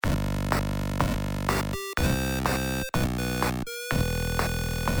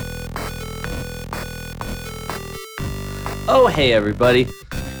Oh, hey, everybody.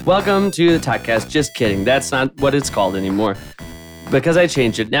 Welcome to the Talkcast. Just kidding. That's not what it's called anymore because I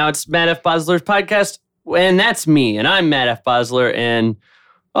changed it. Now it's Matt F. Bosler's podcast, and that's me, and I'm Matt F. Bosler, and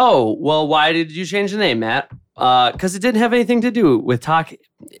oh, well, why did you change the name, Matt? Because it didn't have anything to do with talk,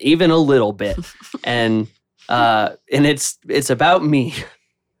 even a little bit. And it's about me.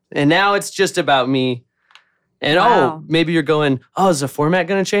 And now it's just about me. And Wow. maybe you're going, oh, is the format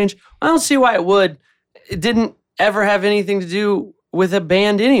going to change? I don't see why it would. It didn't ever have anything to do with a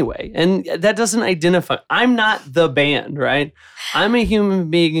band anyway. And that doesn't identify. I'm not the band, right? I'm a human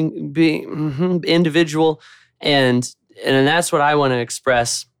being individual. And that's what I want to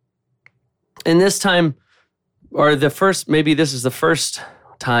express. And this time, or maybe this is the first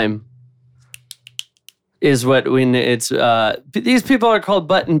time, is when it's, these people are called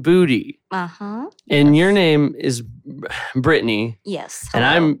Butt and Booty. Uh-huh. And your name is Brittany. Yes. And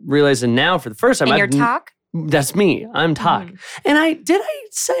hello. I'm realizing now for the first time. And your talk? That's me. I'm Talk. And did I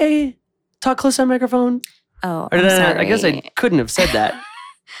say talk close to the microphone? Oh, Or did I'm sorry. I guess I couldn't have said that.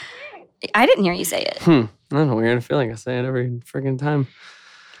 I didn't hear you say it. I don't know. Weird. I feel like I say it every freaking time.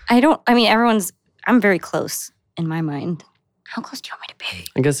 I'm very close in my mind. How close do you want me to be?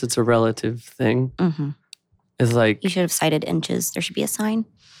 I guess it's a relative thing. Mm-hmm. It's like, You should have cited inches. There should be a sign.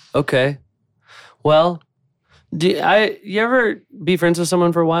 okay. Well, you ever be friends with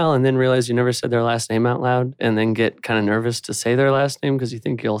someone for a while and then realize you never said their last name out loud and then get kind of nervous to say their last name because you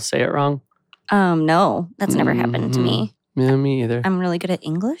think you'll say it wrong? No, that's never happened to me. Yeah, me either. I'm really good at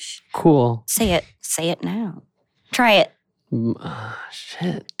English. Cool. Say it. Say it now. Try it.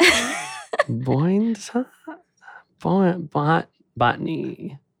 Shit.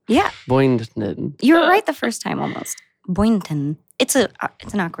 Botany. Yeah, Boynton. you were right the first time almost. Boynton. It's an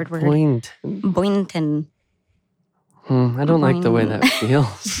awkward word. Boynton. Boynton. I don't like the way that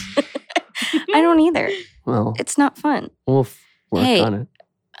feels. I don't either. Well, It's not fun. we'll work Hey. on it.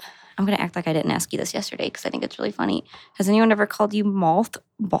 I'm going to act like I didn't ask you this yesterday because I think it's really funny. Has anyone ever called you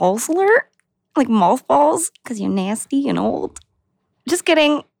Balsler? Like mothballs? Because you're nasty and old? Just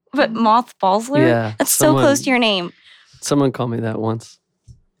kidding. But Mothballsler? Yeah, That's so close to your name. Someone called me that once.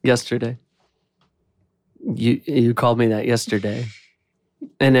 Yesterday. You called me that yesterday.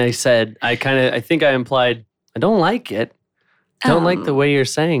 And I said, I think I implied, I don't like it. Don't like the way you're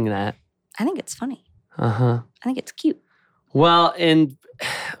saying that. I think it's funny. Uh-huh. I think it's cute. Well, and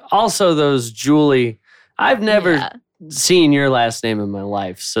also those Julie, I've never seen your last name in my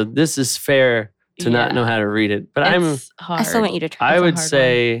life. So this is fair to not know how to read it. But It's hard. I still want you to try. I would hard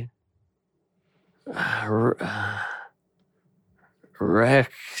say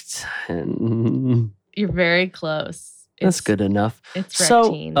Rectin. You're very close. That's good enough. It's So,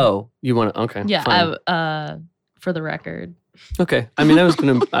 Rectine. you want to? Okay. Yeah, fine. for the record. Okay. I mean, I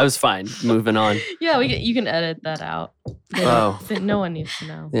was fine. Moving on. Yeah, you can edit that out. Oh. No one needs to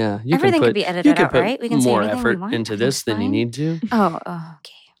know. Yeah. Everything can could be edited out, right? We can say more everything we effort want. into It's this than you fine. need to. Oh,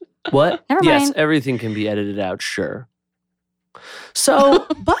 okay. What? Never Yes, mind. everything can be edited out, sure. So,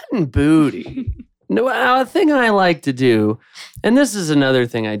 Button Booty. Now, a thing I like to do, and this is another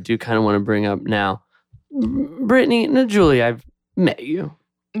thing I do kind of want to bring up now. Brittany, now Julie, I've met you,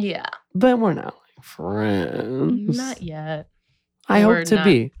 Yeah, but we're not like friends. not yet. I We're hope to not-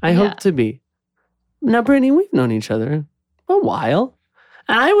 be. I yeah. hope to be. Now, Brittany, we've known each other a while.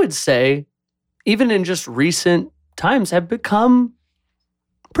 And I would say, even in just recent times, have become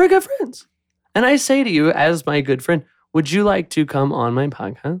pretty good friends. And I say to you, as my good friend, would you like to come on my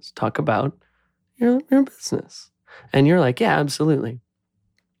podcast, talk about your business? And you're like, yeah, absolutely.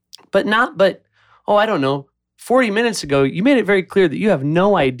 But I don't know. 40 minutes ago, you made it very clear that you have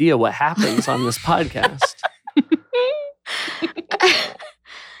no idea what happens on this podcast.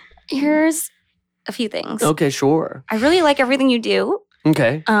 Here's a few things. Okay, sure. I really like everything you do.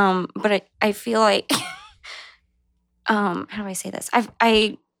 Okay. But I feel like how do I say this?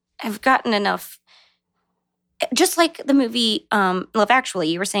 I've gotten enough. Just like the movie Love Actually,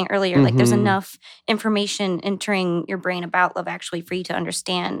 you were saying earlier, like there's Mhm. enough information entering your brain about Love Actually for you to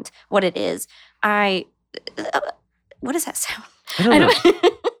understand what it is. What does that sound? I don't know.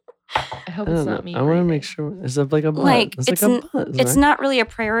 I hope I it's don't know. not me. I want to breathing. make sure. Is it like a buzz? Like, it's it's like a buzz. It's right? not really a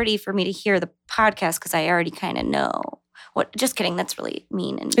priority for me to hear the podcast because I already kind of know. What? Just kidding. That's really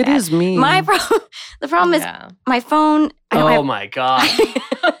mean and It bad. is me. The problem is Yeah. my phone. I don't Oh have- my god,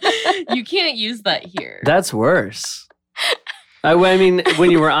 You can't use that here. that's worse. I mean, when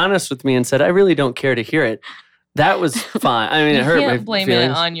you were honest with me and said I really don't care to hear it, that was fine. I mean, you it hurt can't my blame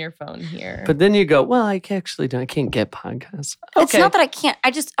feelings. it on your phone here. But then you go, well, I can't get podcasts. Okay. It's not that I can't.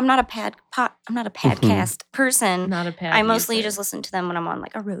 I'm not a podcast person. not a pad. I mostly user. just listen to them when I'm on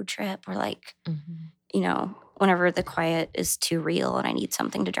like a road trip or like, Mhm. you know, whenever the quiet is too real and I need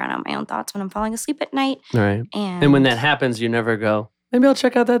something to drown out my own thoughts when I'm falling asleep at night. Right. And when that happens, you never go, maybe I'll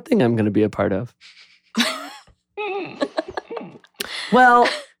check out that thing I'm going to be a part of. Well,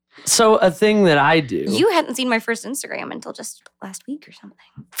 so a thing that I do. You hadn't seen my first Instagram until just last week or something.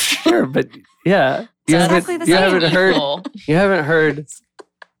 Sure, but yeah. You exactly the haven't same. heard you haven't heard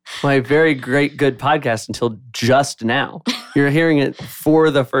my very great good podcast until just now. You're hearing it for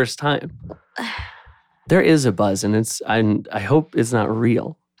the first time. There is a buzz, and I hope it's not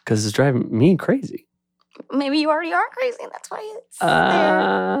real because it's driving me crazy. Maybe you already are crazy, and that's why it's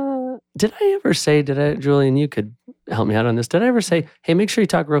there. Did I ever say, Julian, you could help me out on this. Did I ever say, hey, make sure you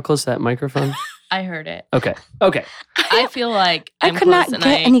talk real close to that microphone? I heard it. Okay. I feel like I I'm could close not and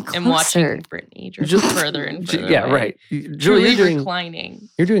get I any am watching closer. Brittany drift further and further Yeah, away. right. Truly Julie, reclining.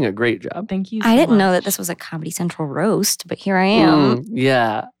 you're doing a great job. Thank you. I so didn't know that much. this was a Comedy Central roast, but here I am.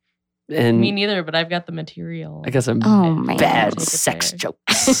 Yeah. And Me neither, but I've got the material. I guess I'm Oh, man. bad Take it sex there.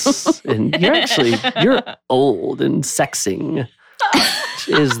 jokes. And you're old and sexing.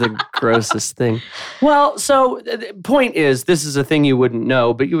 Which is the grossest thing. Well, so the point is, this is a thing you wouldn't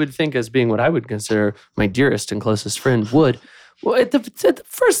know, but you would think as being what I would consider my dearest and closest friend would. Well, the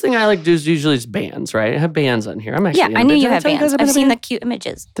first thing I like to do is usually it's bands, right? I have bands on here. I'm actually Yeah, in a I knew band. you Did I had tell bands. guys I'm in I've a seen the band? cute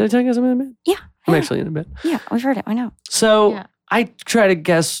images. Did I tell you guys I'm in a band? Yeah. I'm yeah. actually in a band. Yeah, we've heard it. I know. So Yeah. I try to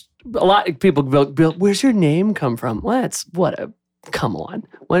guess. A lot of people go, where's your name come from? Well, come on.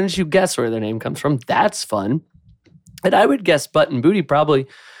 Why don't you guess where their name comes from? That's fun. And I would guess Butt and Booty probably.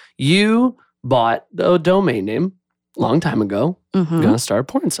 You bought the domain name a long time ago. Mm-hmm. Gonna start a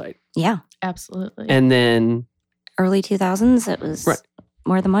porn site. Yeah. Absolutely. And then, Early 2000s, it was Right.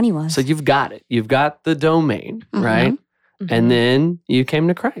 where the money was. so you've got it. You've got the domain, Mhm. right? Mhm. And then you came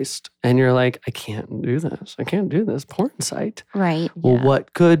to Christ and you're like, I can't do this. I can't do this porn site. Right. Well, Yeah.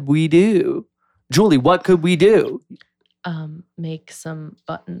 what could we do? Julie, what could we do? Make some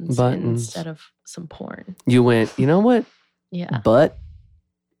buttons Buttons. instead of some porn. You went, you know what? Yeah. Butt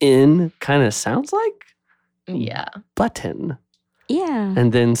in kind of sounds like Yeah. button. Yeah.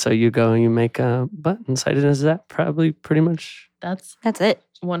 And then so you go and you make a button site. And is that probably pretty much That's That's it.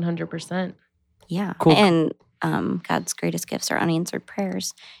 100%. Yeah. Cool. And God's greatest gifts are unanswered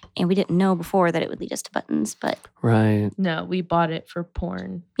prayers. And we didn't know before that it would lead us to buttons, but right? No, we bought it for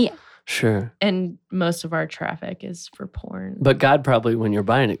porn. Sure. And most of our traffic is for porn. But God probably, when you're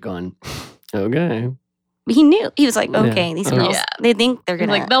buying it, going, okay. he knew. He was like, Yeah. okay, these girls, Yeah. they think they're He's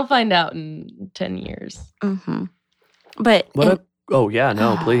going like, they'll find out in 10 years. Mm-hmm. But Oh, yeah,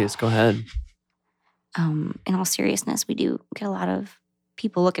 no, please, go ahead. in all seriousness, we do get a lot of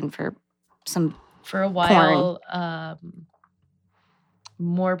people looking for some. For a while,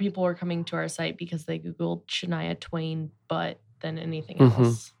 more people were coming to our site because they Googled Shania Twain butt than anything Mhm.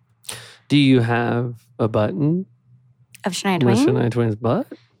 else. Do you have a button Of Shania with Twain? Shania Twain's butt?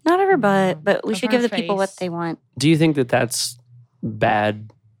 Not of her butt, but we Of should her give the people what face. they want. Do you think that that's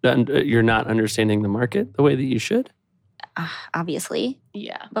bad? You're not understanding the market the way that you should? Obviously.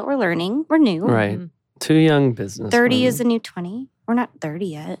 Yeah. But we're learning. We're new. Right. Mhm. Too young business. 30 is the new 20. We're not 30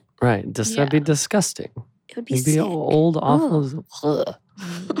 yet. Right. That'd be Yeah. disgusting. It would be It'd be sick. old, awful. Ugh.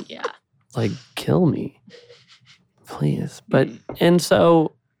 Yeah. Like, kill me. Please. But, and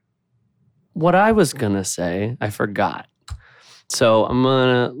so what I was going to say, I forgot. So I'm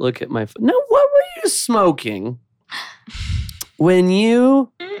going to look at my phone. No, what were you smoking when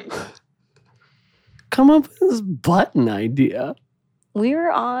you come up with this button idea? We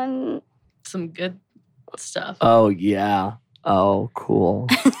were on. Some good stuff. Oh, yeah. Oh, cool.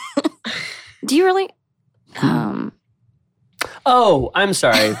 Do you really? Oh, I'm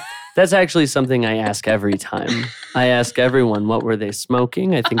sorry. That's actually something I ask every time. I ask everyone, what were they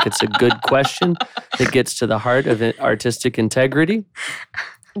smoking? I think it's a good question that gets to the heart of artistic integrity.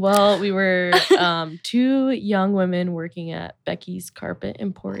 Well, we were two young women working at Becky's Carpet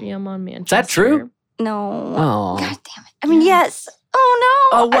Emporium on Manchester. that true? No. Oh. God damn it. I mean, yes. Oh,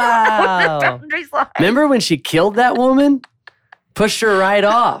 no. Oh, I don't know where my wow. boundaries lie. Remember when she killed that woman? Pushed her right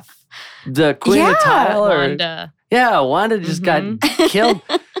off. The Queen of Yeah. Tile? Or, Wanda. yeah, Wanda just got killed.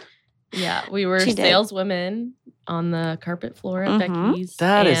 Yeah, we were She did. saleswomen on the carpet floor at Mhm. Becky's.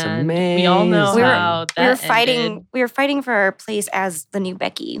 That is and We all know amazing. how that We were fighting. ended. We were fighting for our place as the new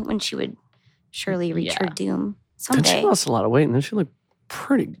Becky when she would surely reach her Yeah. doom And she someday. lost a lot of weight, and then she looked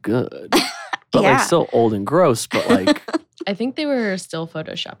pretty good. But Yeah. like still old and gross, but like I think they were still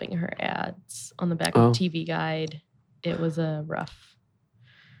photoshopping her ads on the back Oh. of TV Guide. It was a rough,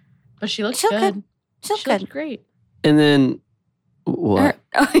 but she looked She looked good. good. She looked She looked good. great. and then what?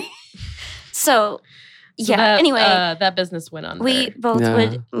 So, Yeah, that, anyway. that business went under. We both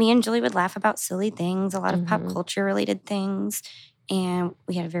Yeah. me and Julie would laugh about silly things, a lot of pop Mhm. culture related things. And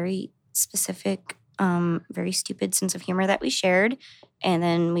we had a very specific, very stupid sense of humor that we shared. And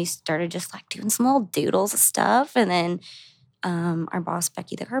then we started just like doing some little doodles of stuff. And then our boss,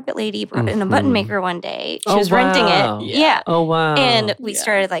 Becky, the carpet lady, brought in a button Mhm. maker one day. She Oh, was renting wow. it. Yeah. Yeah. Oh, wow. And we Yeah.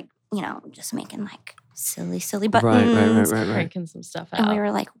 started like, just making like silly right, buttons. right. Cranking some stuff out. And we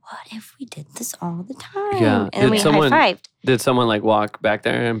were like, what if we did this all the time? Yeah. And then we Did someone- high-fived. Did someone like walk back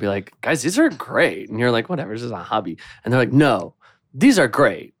there and be like, guys, these are great? And you're like, whatever, this is a hobby. And they're like, no, these are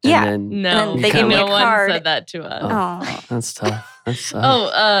great. Yeah. And then, no, And then they gave me no a one card. said that to us. Oh. that's tough. That's tough.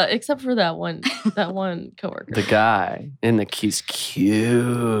 Oh, except for that one coworker. The guy in the he's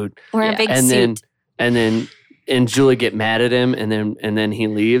cute. Wearing Yeah. a big and suit. then Julie get mad at him, and then he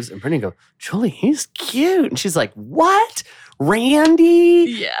leaves, and Brittany go, Julie, he's cute, and she's like, what, Randy?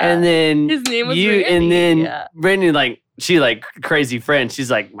 Yeah. And then His name was you, Randy, and then yeah. Brittany she crazy friend. She's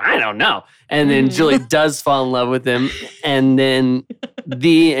like, I don't know, and then Mhm. Julie does fall in love with him, and then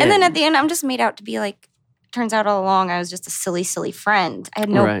the And then end. at the end, I'm just made out to be like, turns out all along I was just a silly, silly friend. I had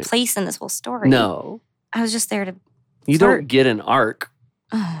no Right. place in this whole story. no, I was just there to. you flirt. don't get an arc.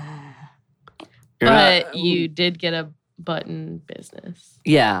 You're But not- you did get a button business.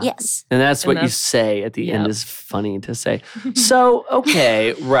 yeah, Yes. and that's And what you that's- say at the end Yep. is funny to say. So,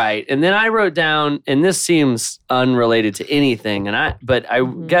 okay, right. And then I wrote down, and this seems unrelated to anything, but I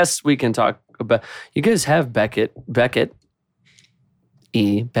Mhm. guess we can talk about, you guys have Becky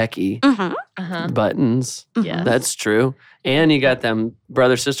Mm-hmm. Uh-huh. buttons. Yeah. That's true. And you got them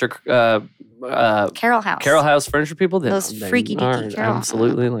brother, sister, Carol House. Carol House furniture people. That Those they freaky deaky are Carol House.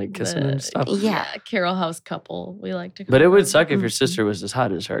 absolutely like kissing The- and stuff. Yeah. Carol House couple. We like to call But it would them. suck if your Mhm. sister was as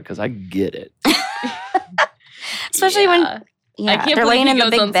hot as her, because I get it. Especially when I can't they're believe laying he in the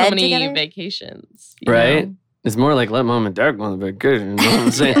goes big on bed so many together. vacations. you Right? know? It's more like let mom and dad go on the vacation. You know what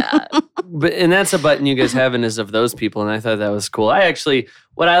I'm saying? Yeah. And that's a button you guys have, and is of those people, and I thought that was cool.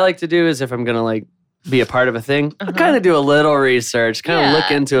 What I like to do is if I'm gonna like be a part of a thing, I Uh-huh. kind of do a little research, kind of look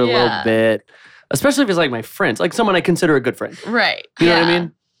Yeah, into it a little yeah. bit, especially if it's like my friends, like someone I consider a good friend. Right. You know yeah. what I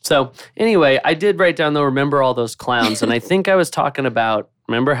mean? So anyway, I did write down though, remember all those clowns, and I think I was talking about,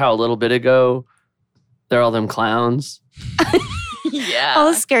 remember how a little bit ago they're all them clowns, Yeah. all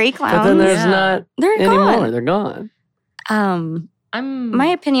the scary clowns. but then there's Yeah. not they're anymore. gone. They're gone. My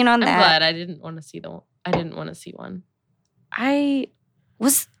opinion on I'm that. glad I didn't want to see one.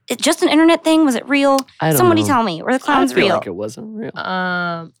 Was it just an internet thing? Was it real? I don't Somebody know. tell me. Were the I clowns feel real? like it wasn't real.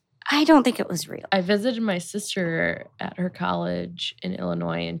 I don't think it was real. I visited my sister at her college in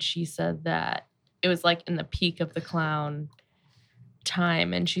Illinois, and she said that it was like in the peak of the clown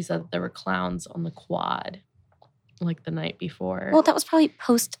time, and she said that there were clowns on the quad like the night before. Well, that was probably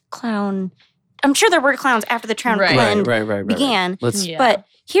post clown. I'm sure there were clowns after the clown Right. blend Right. began. Let's Yeah. But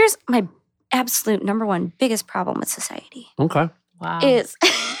here's my absolute number one biggest problem with society okay. wow, is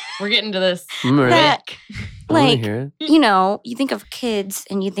we're getting to this. I'm ready. that, I wanna like, hear it. you think of kids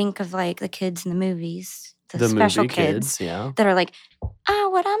and you think of like the kids in the movies, the The special movie kids yeah. that are like,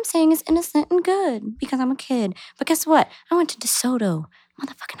 what I'm saying is innocent and good because I'm a kid. But guess what? I went to DeSoto,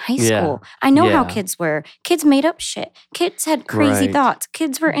 motherfucking high Yeah. school. I know how Yeah. kids were. Kids made up shit. Kids had crazy Right. thoughts.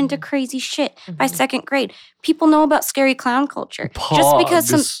 Kids were into Mhm. crazy shit. By Mhm. second grade, people know about scary clown culture.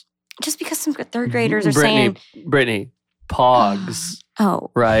 Just because some third graders are saying, Brittany, Pogs,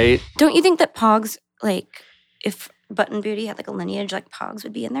 "Oh, right? don't you think that Pogs, like, if Button Booty had like a lineage, like Pogs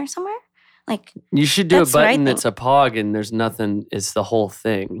would be in there somewhere? Like, You should do a That's what I button that's a Pog, and there's nothing. It's the whole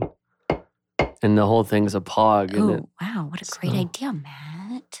thing, and the whole thing's a Pog. And oh wow, what a great So- idea,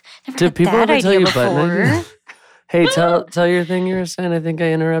 Matt. Never Did had people that ever tell idea you before. button ideas? Hey, tell your thing you were saying. I think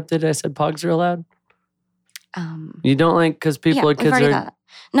I interrupted. I said Pogs real loud. You don't like because people yeah, or we've kids already are got that.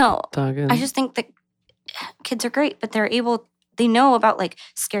 No, talking. I just think that kids are great, but they know about like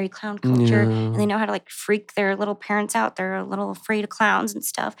scary clown culture and they know how to like freak their little parents out. They're a little afraid of clowns and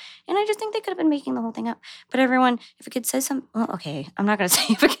stuff. And I just think they could have been making the whole thing up. But everyone, if a kid says something, well, okay, I'm not going to say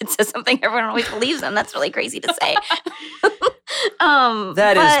if a kid says something, everyone always believes them. That's really crazy to say.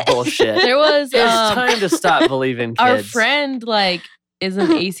 That is but- bullshit. There was It's time to stop believing kids. our friend like is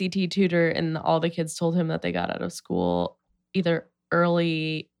an ACT tutor, and all the kids told him that they got out of school either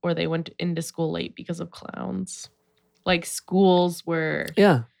early or they went into school late because of clowns. Like schools were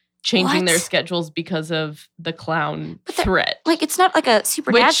Yeah. changing their What? schedules because of the clown But they're- threat. Like, it's not like a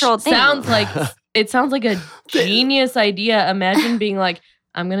supernatural Which thing. sounds like it sounds like a genius idea. Imagine being like,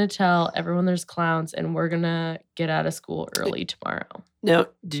 I'm gonna tell everyone there's clowns and we're gonna get out of school early tomorrow. Now,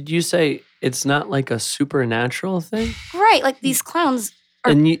 did you say it's not like a supernatural thing? right. Like these clowns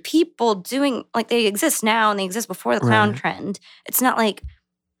are And you- people doing, like, they exist now and they exist before the clown Right. trend. It's not like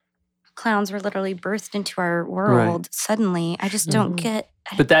clowns were literally birthed into our world suddenly. I just don't Mhm. get.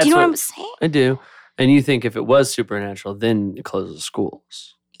 But do that's you know what what- I'm saying? I do. And you think if it was supernatural, then it closes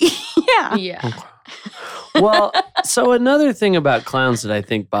schools. Yeah. Yeah. Well, so another thing about clowns that I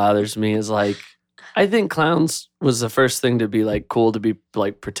think bothers me is like, I think clowns was the first thing to be like cool to be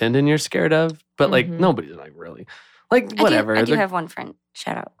like pretending you're scared of, but like Mhm. nobody's like really like whatever. I do They're- have one friend.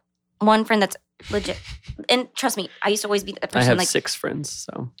 Shout out. One friend that's legit. And trust me, I used to always be that I person. have Like, 6 friends,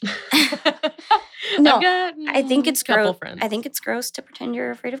 so No, I've got, I think it's couple gross. friends. I think it's gross to pretend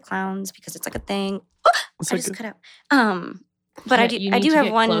you're afraid of clowns because it's like a thing. it's I like just cut out. But I Yeah, do. you I need do to have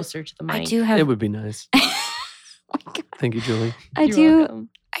get one. closer to the mic. I do have. it would be nice. Oh my God. Thank you, Julie. I You're do. welcome.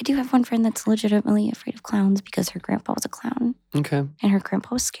 I do have one friend that's legitimately afraid of clowns because her grandpa was a clown Okay, and her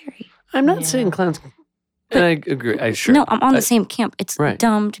grandpa was scary. I'm not Yeah. saying clowns. And I agree. I sure. No, I'm on I- the same camp. It's Right.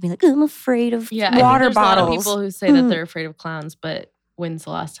 dumb to be like, I'm afraid of Yeah, I think water there's bottles. a lot of people who say that Mm. they're afraid of clowns, but when's the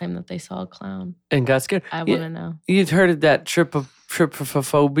last time that they saw a clown? and got scared. I Yeah, want to know. you've heard of that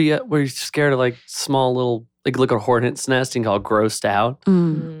trypophobia where you're scared of like small little like look at a hornet's nest and get all grossed out.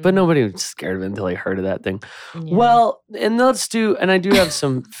 Mm. But nobody was scared of it until they heard of that thing. Yeah. Well, and let's do, and I do have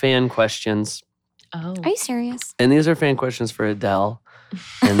some fan questions. oh, Are you serious? And these are fan questions for Adele.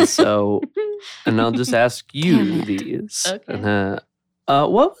 And so, and I'll just ask you Damn it. these. Okay. And,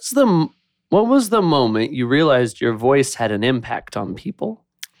 what was the moment you realized your voice had an impact on people?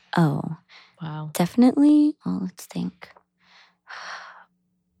 Oh, wow. definitely. Oh, let's think.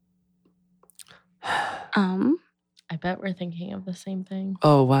 I bet we're thinking of the same thing.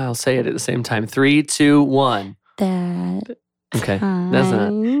 Oh wow! Say it at the same time. 3, 2, 1. That Okay, that's not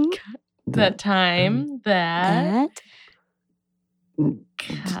time That time that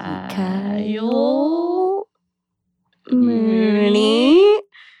that Kyle Mooney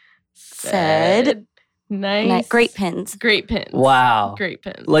said, nice. "Great pins." Great pins. Wow. Great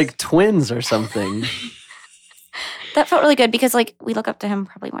pins. Like twins or something. That felt really good because, like, we look up to him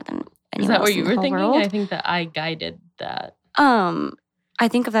probably more than Is anyone that else what in you the were whole thinking? world. I think that I guided that. I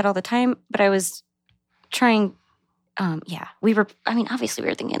think of that all the time, but I was trying. Yeah, we were. I mean, obviously, we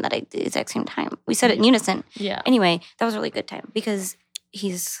were thinking that at the exact same time. We said it in unison. Yeah. Anyway, that was a really good time because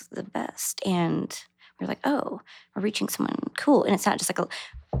he's the best, and we're like, oh, we're reaching someone cool, and it's not just like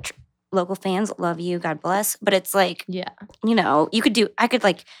local fans love you, God bless, but it's like, Yeah. you know, you could do. I could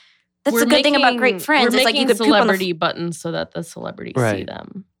like. That's We're the good thing about great making- friends. We're It's like you making could poop on the. celebrity buttons so that the celebrities see Right.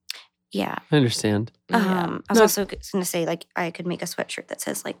 them. Yeah. I understand. I was No. also going to say, like, I could make a sweatshirt that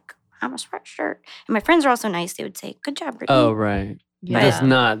says, like, I'm a sweatshirt. And my friends are also nice. They would say, good job, Brittany. Oh right. Yeah. That's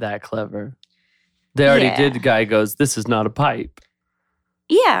not that clever. They already Yeah. did. The guy goes, "This is not a pipe."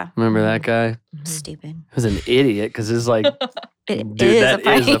 Yeah. Remember that guy? Mhm. Stupid. He was an idiot because it's like, It Dude, is that a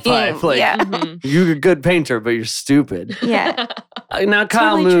pipe. is a pipe, like- yeah. Mhm. you're a good painter, but you're stupid. Yeah. Now,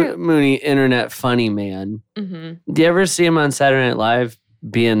 Kyle Totally true. Mooney, internet funny man. Mhm. Do you ever see him on Saturday Night Live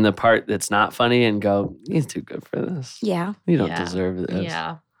being the part that's not funny and go, he's too good for this? Yeah. You don't Yeah. deserve this.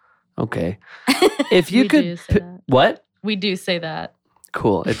 Yeah. Okay. If you We could, do say that. what? We do say that.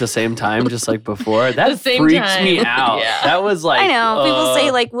 Cool. At the same time, just like before. That The same freaks me time. out. Yeah. That was like, I know. People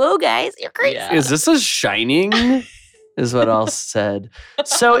say, like, whoa, guys, you're crazy. Yeah. is this a Shining? Is what else said.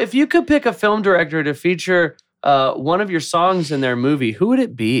 So if you could pick a film director to feature one of your songs in their movie, who would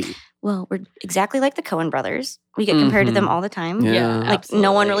it be? Well, we're exactly like the Coen brothers. We get compared to them Mhm. all the time. Yeah. Like,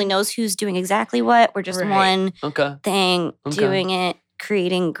 no one absolutely. really knows who's doing exactly what. We're just Right. one Okay. thing Okay. doing it,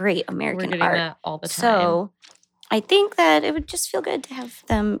 creating great We're American getting art. that all the time. So I think that it would just feel good to have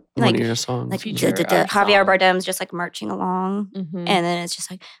them, One like, of your songs. like Feature our Javier song. Bardem's just like marching along. Mhm. And then it's just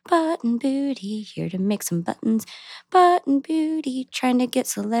like, button booty, here to make some buttons. Button booty, trying to get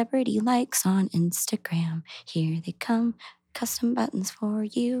celebrity likes on Instagram. Here they come, custom buttons for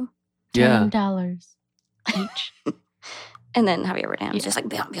you. yeah. $10 each. And then Javier Bardem's Yeah. just like,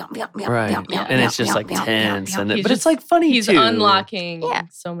 bam, bam, bam, bam, Right. bam, bam, And it's bam, just like bam, bam, tense. bam, And bam. but He's it's like funny He's too. unlocking Yeah.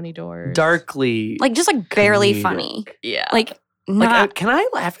 so many doors. Darkly. Like, just like barely comedic. funny. Yeah. Like, Like, not. can I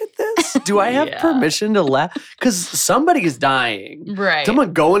laugh at this? Do I have Yeah. permission to laugh? Because somebody's dying. right.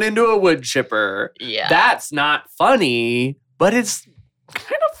 Someone going into a wood chipper. Yeah. That's not funny, but it's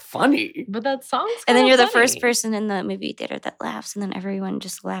kind of funny. But that song's And then kinda you're the funny. first person in the movie theater that laughs, and then everyone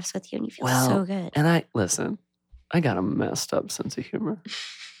just laughs with you, and you feel Well, so good. And I got a messed up sense of humor.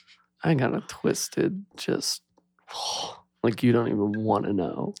 I got a twisted, just like you don't even want to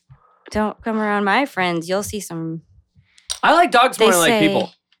know. Don't come around my friends. You'll see some. I like dogs They more than I like say,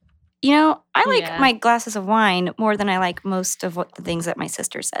 people. You know, I like Yeah. my glasses of wine more than I like most of what the things that my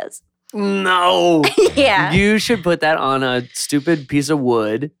sister says. No. Yeah. You should put that on a stupid piece of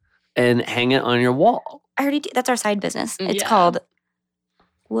wood and hang it on your wall. I already do. That's our side business. It's Yeah. called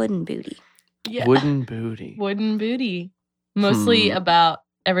Wooden Booty. Yeah. Wooden booty. Wooden booty. Mostly Hmm. about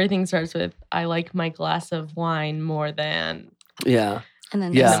everything starts with I like my glass of wine more than. Yeah. And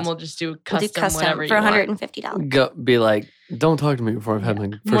then, Yeah. And then we'll just do we'll custom, do custom whatever for you want. $150. Go be like, don't talk to me before I've had my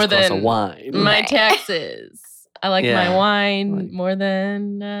More first glass of than wine. My Right. taxes. I like Yeah. my wine Like- more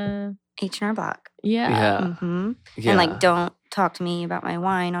than. H&R Block. Yeah. Yeah. hmm Yeah. And like, don't talk to me about my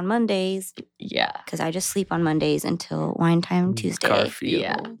wine on Mondays Yeah. because I just sleep on Mondays until wine time Tuesday. Garfield.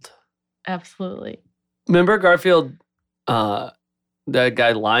 Yeah. Absolutely. Remember Garfield? That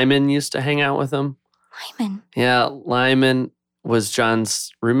guy Lyman used to hang out with him. Lyman. Yeah, Lyman was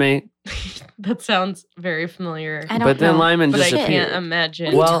John's roommate, That sounds very familiar. I don't but then know. Lyman But I disappeared. can't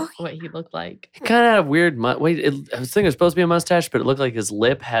imagine What are you Well- talking what he looked like. He kind of had a weird. Wait, I was thinking it was supposed to be a mustache, but it looked like his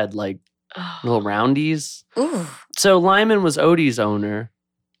lip had like little roundies. Ooh. So Lyman was Odie's owner,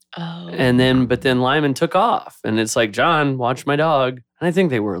 Oh. and but then Lyman took off, and it's like, John, watch my dog. And I think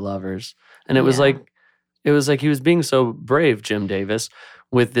they were lovers, and it was Yeah. like he was being so brave, Jim Davis,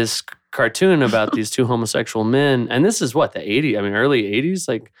 with this cartoon about these two homosexual men, and this is what the '80s, I mean early '80s,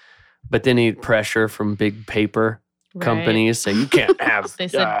 like. But then he pressure from big paper Right. companies say you can't have. They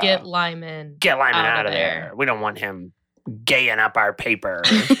said, get Lyman. Lyman out of there. We don't want him gaying up our paper.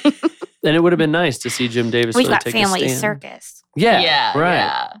 And it would have been nice to see Jim Davis We've really got take Family a stand. Circus. Yeah, right.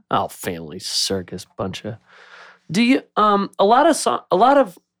 Yeah. Oh, Family Circus, bunch of. Do you a lot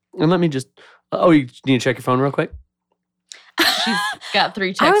of and let me just you need to check your phone real quick. She's got 3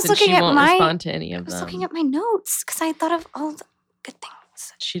 I texts was and looking she at won't my- respond to any I of was them. looking at my notes because I thought of all the good things.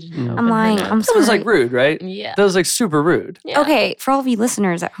 She didn't Mm. open I'm her lying. notes. I'm That was like sorry. rude, right? Yeah. That was like super rude. Yeah. Okay, for all of you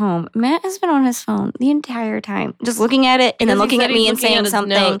listeners at home, Matt has been on his phone the entire time, just looking at it and then Because he looking said at he's me and looking at saying his something.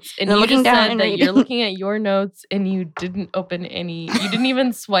 notes, and then you looking just down said and that you're reading. looking at your notes and you didn't open any. You didn't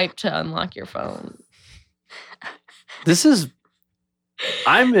even swipe to unlock your phone. This is.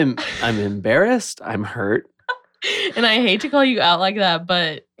 I'm embarrassed. I'm hurt. And I hate to call you out like that,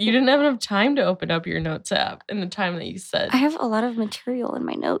 but you didn't have enough time to open up your notes app in the time that you said. I have a lot of material in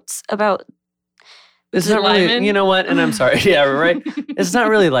my notes about. It's Is it not really. Lyman? You know what? And I'm sorry. Yeah, right. It's not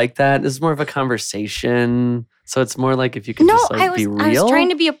really like that. It's more of a conversation. So it's more like if you can No, just like I was be real. trying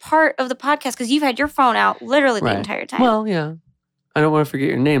to be a part of the podcast because you've had your phone out literally the Right. entire time. Well, yeah. I don't want to forget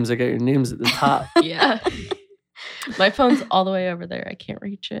your names. I got your names at the top. Yeah. My phone's all the way over there. I can't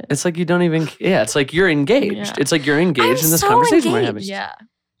reach it. It's like you don't even. Yeah, it's like you're engaged. Yeah. It's like you're engaged I'm in this so conversation we're having. engaged. Yeah.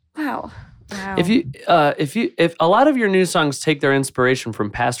 Wow. If a lot of your new songs take their inspiration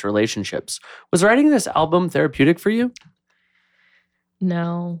from past relationships, was writing this album therapeutic for you?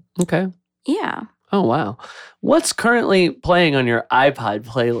 No. Okay. Yeah. Oh wow. What's currently playing on your iPod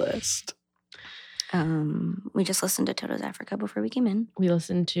playlist? We just listened to Toto's Africa before we came in. We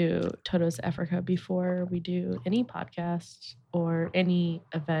listen to Toto's Africa before we do any podcast or any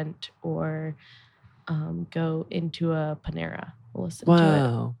event or go into a Panera. We'll listen to it.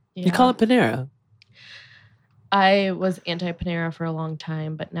 Wow. You call it Panera. I was anti-Panera for a long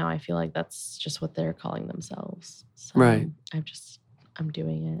time, but now I feel like that's just what they're calling themselves. So Right. I'm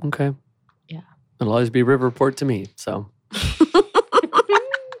doing it. Okay. Yeah. It'll always be Riverport to me. So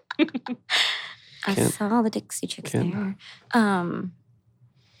I Can't- saw the Dixie Chicks can't- there.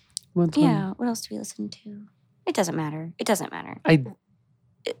 what's one? Yeah. What else do we listen to? It doesn't matter. It doesn't matter. I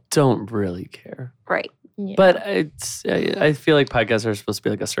don't really care. Right. Yeah. But I feel like podcasts are supposed to be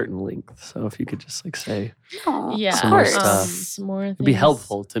like a certain length. So if you could just like say, No. yeah, Some more Of course. stuff. some more it'd be things.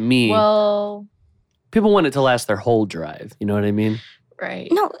 helpful to me. Well, People want it to last their whole drive. You know what I mean? right.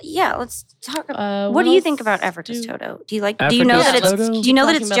 No. Yeah. Let's talk. What what do you else think about Africa's do- Toto? Do you like? Do you know that Africa's it's? Toto? Do you know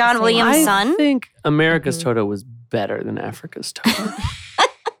that Talking it's about John the same- Williams' I son? think America's Mhm. Toto was better than Africa's Toto.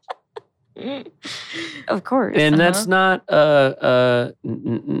 Of course. And that's not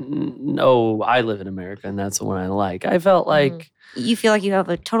no, I live in America and that's the one I like. I felt like You feel like you have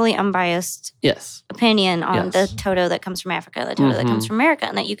a totally unbiased yes. opinion on Yes. the Toto that comes from Africa, the Toto that comes Mhm. from America,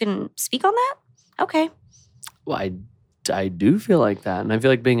 and that you can speak on that? Okay. Well, I do feel like that. And I feel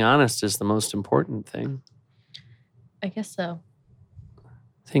like being honest is the most important thing. I guess so.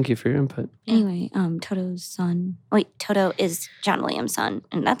 Thank you for your input. Yeah. Anyway, Toto's son. Wait, Toto is John Williams' son,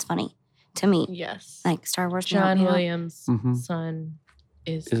 and that's funny to me. Yes. Like Star Wars. John Williams' Mhm. son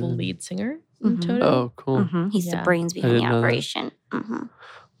is Is the it? lead singer in Mhm. Toto. Oh, cool. Hmm. He's the Yeah. brains behind didn't the know that. operation. Hmm.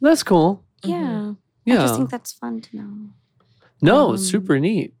 That's cool. Yeah. Yeah. I just think that's fun to know. No, it's Um, super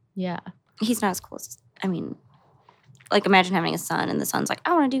neat. Yeah. He's not as cool as, I mean, like imagine having a son and the son's like,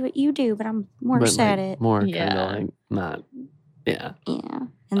 I want to do what you do, but I'm worse But, at like, it. More kind Yeah. of like not Yeah. Yeah.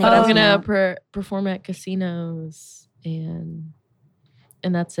 And they I'm both gonna know. perform at casinos and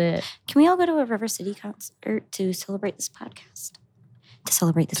that's it. Can we all go to a River City concert to celebrate this podcast? To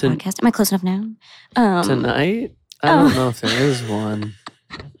celebrate this Ton- podcast. Am I close enough now? Tonight? I don't know if there is one.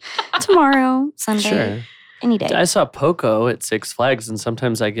 Tomorrow, Sunday, Sure. any day. I saw Poco at Six Flags, and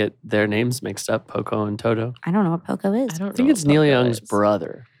sometimes I get their names mixed up, Poco and Toto. I don't know what Poco is. I don't I think know it's what Neil Poco Young's is.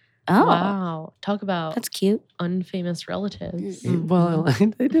 brother. Oh, Wow. Talk about that's cute. unfamous relatives. Well,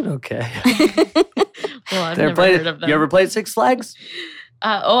 they did okay. Well, I've They never played heard of them. You ever played Six Flags?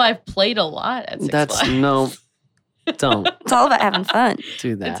 I've played a lot at Six That's Flags. no. Don't It's all about having fun.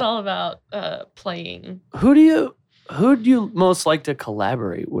 do that. It's all about playing. Who do you most like to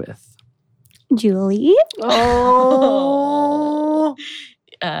collaborate with? Julie? Oh,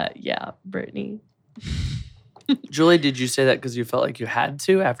 Yeah, Brittany. Julie, did you say that because you felt like you had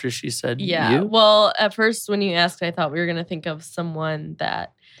to after she said Yeah. you? Well, at first when you asked, I thought we were gonna think of someone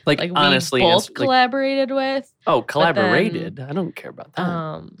that Like we honestly, both like, collaborated with. collaborated. I don't care about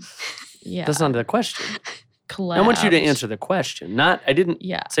that. Yeah. That's not the question. collabed. I want you to answer the question. Not. I didn't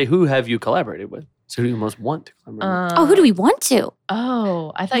Yeah. say who have you collaborated with. So who do you most want to collaborate Oh, who do we want to?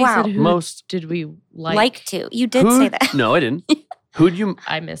 Oh, I thought Wow. you said with? who Most. did we like? Like to. You did Who- say that. No, I didn't. Who'd you?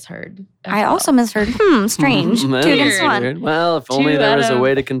 I misheard. as I well. also misheard. Strange. That 2 is against 1. weird. Well, if Two only there out was a of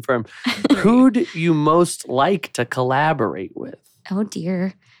way to confirm. Who'd you most like to collaborate with? Oh,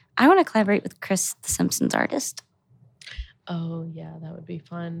 dear. I want to collaborate with Chris, the Simpsons artist. Oh yeah, that would be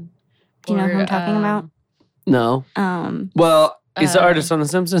fun. Do you know who I'm talking about? No. Well, he's the Uh, artist on The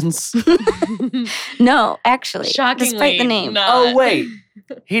Simpsons. No, actually. Shockingly, Despite the name. not. Oh wait,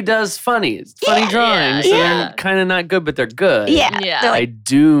 he does funny drawings. yeah. And they're kind of not good, but they're good. Yeah. Yeah. They're I like,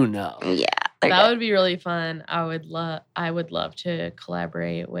 do know. yeah. They're That good. would be really fun. I would love to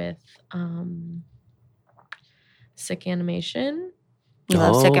collaborate with Sick Animation. We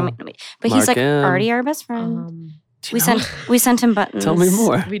love Sick Oh, Animation. But he's Mark like M. already our best friend. Do you know- We sent him buttons. Tell me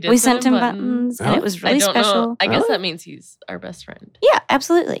more. We sent him buttons, and Oh. it was I really don't special. know. I guess Really? that means he's our best friend. Yeah,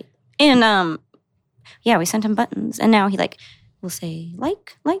 absolutely. And yeah, we sent him buttons, and now he will say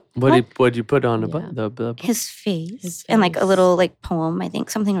What'd you put on Yeah. the his face, His and like a face. little poem. I think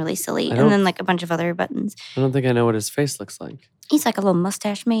something really silly, I and don't- then like a bunch of other buttons. I don't think I know what his face looks like. He's like a little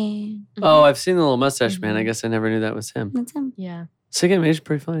mustache man. Oh, I've seen the little mustache man. I Mhm. guess I never knew that was him. That's him. Yeah. Sick Animation,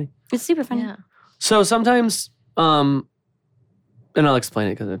 pretty funny. It's super funny. Yeah. So sometimes, and I'll explain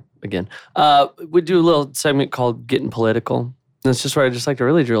it because again, we do a little segment called "Getting Political." And it's just where I just like to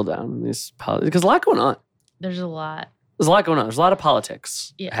really drill down in these politics because a lot going on. There's a lot. There's a lot going on. There's a lot of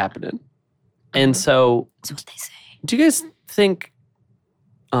politics Yeah. happening, and so That's what they say. do you guys think?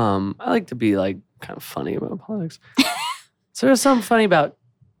 I like to be like kind of funny about politics. So there's something funny about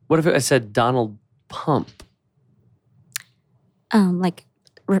what if I said Donald Pump? Like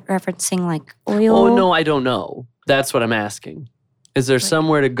referencing like oil. Oh no, I don't know. That's what I'm asking. Is there Like-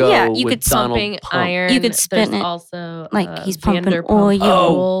 somewhere to go Yeah, you with could Donald Pumping Pump? iron. You could spin There's it also like he's pumping Vanderpump oil.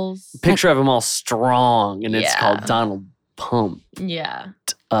 Oh. Rules. Picture of him all strong, and it's Yeah. called Donald Pump Yeah.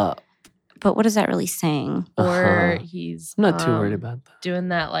 Up. But what is that really saying? Or Uh-huh. he's I'm not too worried about that. doing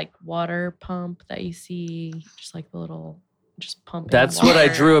that like water pump that you see, just like the little, just pumping. That's what I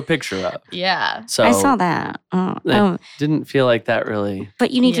water. drew a picture of. Yeah. So I saw that. didn't feel like that really.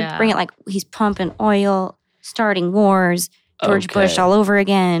 But you need to Yeah. bring it like he's pumping oil, starting wars, George Bush Okay. all over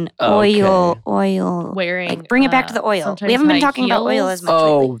again. Okay. Oil. Wearing Like bring it back to the oil. sometimes We haven't been high talking about oil heels. as much lately.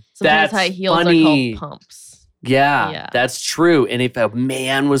 Oh, Sometimes that's high heels funny. are called pumps. Yeah, Yeah. that's true. And if a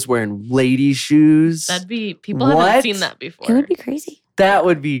man was wearing lady shoes, That'd be people What? haven't seen that before. It would be crazy. that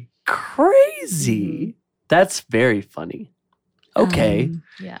would be crazy. That's very funny. Okay.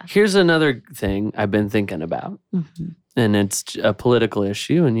 Yeah. Here's another thing I've been thinking about, Mhm. and it's a political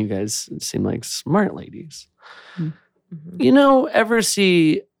issue, and you guys seem like smart ladies. Mhm. You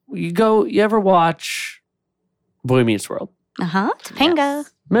ever watch Boy Meets World? Topanga.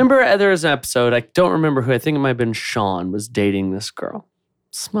 Yes. Remember there was an episode, I don't remember who, I think it might have been Sean, was dating this girl.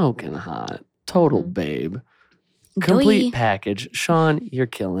 Smoking hot. Total Mhm. babe. Complete Doy. package. Sean, you're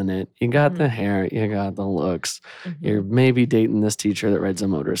killing it. You got the Mhm. hair, you got the looks. Mhm. You're maybe dating this teacher that rides a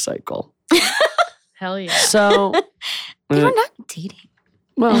motorcycle. Hell yeah. So, They were not dating.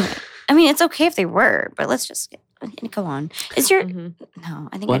 well, I mean, it's okay if they were, but let's just go on. Is your Mhm. no?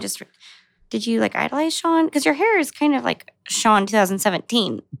 I think I What? just did you like idolize Sean? Because your hair is kind of like Sean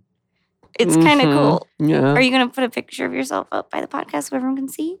 2017. It's kind of mhm, cool. Yeah. Are you gonna put a picture of yourself up by the podcast so everyone can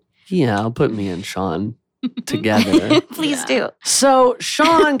see? Yeah, I'll put me and Sean together. Please Yeah. do. So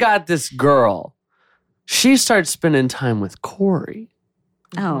Sean got this girl. She starts spending time with Corey.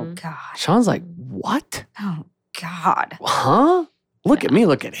 Oh Mhm. gosh. Sean's like, what? Oh God. Huh? Look at me,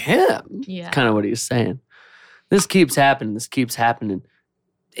 look at him. Yeah. Kind of what he's saying. This keeps happening.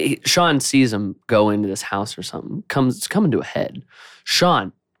 Sean sees him go into this house or something. It's coming to a head.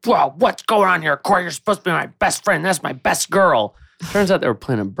 Sean, well, what's going on here? Corey, you're supposed to be my best friend. That's my best girl. Turns out they were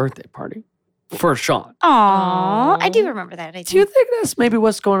planning a birthday party for Sean. Aw, I do Aw. remember that. I Do you think. think that's maybe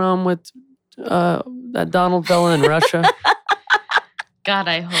what's going on with that Donald fella in Russia? God,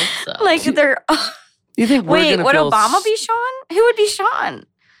 I hope so. Like they're. You think we're Wait, gonna would feel Obama be Sean? Who would be Sean?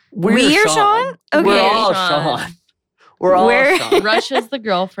 We're We or Sean? Okay. We're all Sean. Sean. We're all We're- Sean. Russia's the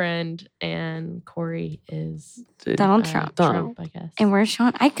girlfriend, and Corey is Donald Trump. Donald. I guess. And where's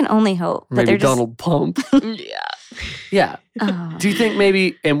Sean? I can only hope that Maybe they're just. Donald Pump. yeah. Yeah. Oh. Do you think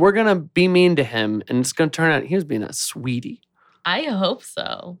maybe, and we're going to be mean to him, and it's going to turn out he was being a sweetie. I hope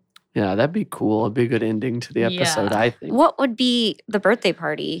so. Yeah, that'd be cool. It'd be a good ending to the episode, Yeah. I think. What would be the birthday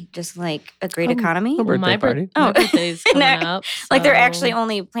party? Just like a great Oh, economy? a birthday my party. My Oh. birthday's coming No, up. Like they're so- actually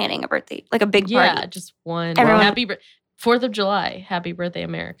only planning a birthday, like a big Yeah, party. just one. Everyone- Happy 4th of July. Happy birthday,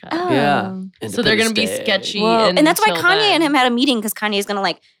 America. Oh. Yeah. So they're going to be Independence Day. sketchy. Whoa. And that's why until Kanye then. and him had a meeting because Kanye is going to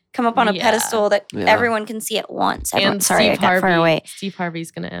like come up on a Yeah. pedestal that Yeah. everyone can see at once. Everyone, And sorry, Steve I got far Harvey. away. Steve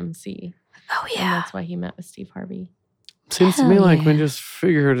Harvey's going to MC. Oh, And yeah. that's why he met with Steve Harvey. Seems to Hell me like we yeah. just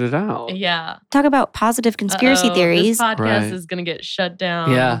figured it out. Yeah. Talk about positive conspiracy Uh-oh, theories. This podcast Right. is going to get shut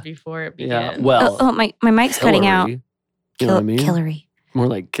down Yeah. before it begins. Yeah. Well, my mic's cutting out. Hillary, you know what I mean? Hillary. More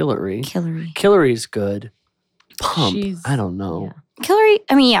like Hillary. Hillary. Hillary's good. Pump. She's- I don't know. Hillary,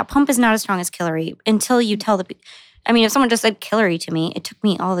 I mean, yeah, Pump is not as strong as Hillary until you tell the people. I mean, if someone just said Hillary to me, it took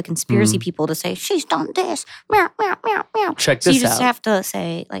me all the conspiracy people to say, she's done this. Meow, meow, meow, meow. Check So this you just out. have to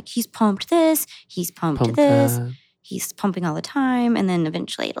say, like, he's pumped this, he's pumped Pump this, that. he's pumping all the time, and then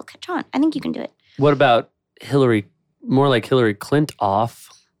eventually it'll catch on. I think you can do it. What about Hillary? More like Hillary Clintoff.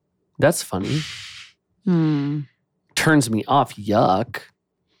 That's funny. Turns me off. Yuck.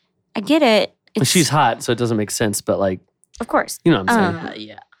 I get it. She's hot, so it doesn't make sense. But like, Of course. you know what I'm saying?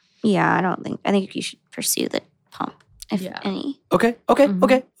 Yeah. Yeah, I think you should pursue the Pump, if Yeah. any. Okay.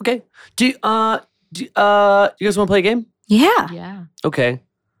 Mhm. Okay. Do you guys want to play a game? Yeah. Yeah. Okay.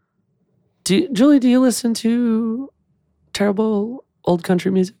 Julie, do you listen to terrible old country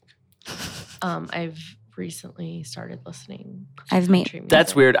music? I've recently started listening. to I've made- country music.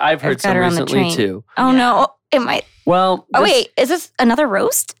 That's weird. I've heard got some her on the recently train. too. Oh, Yeah. no. It might. Well, Oh, this- wait. Is this another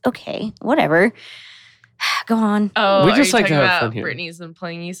roast? Okay. Whatever. Go on. Oh, We are just you like to talking have about fun here. Brittany's been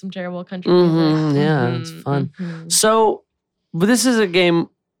playing you some terrible country Mhm, music. yeah, it's fun. mhm. So, but this is a game.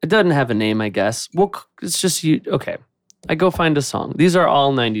 It doesn't have a name, I guess. Well, it's just you. Okay, I go find a song. These are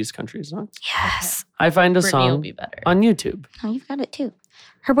all '90s country songs. Yes. I find a Brittany will song be better. on YouTube. Oh, you've got it too.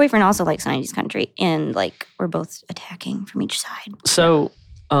 Her boyfriend also likes 90s country, and like we're both attacking from each side. So,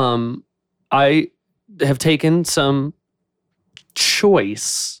 I have taken some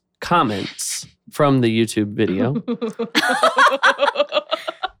choice comments from the YouTube video.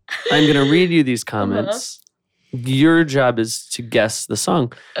 I'm going to read you these comments. Your job is to guess the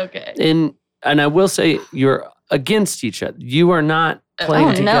song. Okay. And I will say you're against each other. You are not playing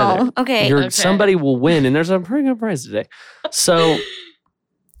Oh together. no. Okay. You're, Okay. Somebody will win, and there's a pretty good prize today. So,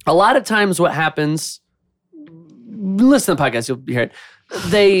 a lot of times, what happens? Listen to the podcast, you'll hear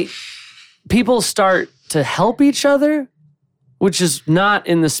it. People start to help each other, which is not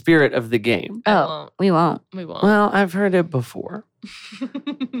in the spirit of the game. I Oh, won't. we won't. We won't. Well, I've heard it before.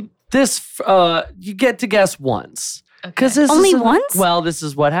 This, you get to guess once. Because Okay. this Only is once? Well, this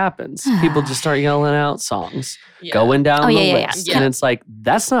is what happens. People just start yelling out songs, Yeah. going down Oh, the yeah, yeah, yeah. list, Yeah. and it's like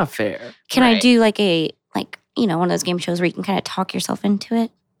that's not fair. Can I Right. do like one of those game shows where you can kind of talk yourself into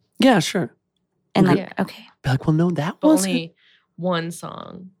it? Yeah, sure. And Okay. like, okay. Be like, well, no, that But wasn't. only one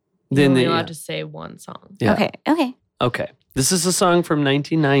song. Then You're only the- allowed yeah. to say one song. Yeah. Okay. Okay. Okay, this is a song from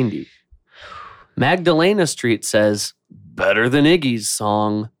 1990. Magdalena Street says, "Better than Iggy's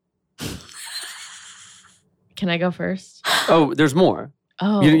song." Can I go first? Oh, there's more.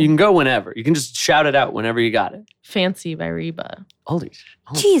 Oh, You can go whenever. You can just shout it out whenever you got it. Fancy by Reba. Holy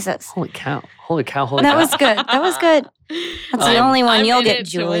Jesus. Holy cow. Holy cow. Holy That cow. was good. That was good. That's the Um, only one I'm you'll in get, it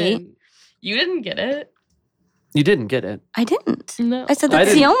to Julie. win. You didn't get it. You didn't get it. I didn't. No. I said I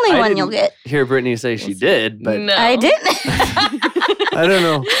that's the didn't- only I one you'll didn't- get. Hear Brittany say she did, but no. I didn't. I don't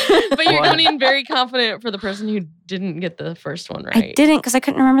know. But you're Why? going in very confident for the person who didn't get the first one right. I didn't because I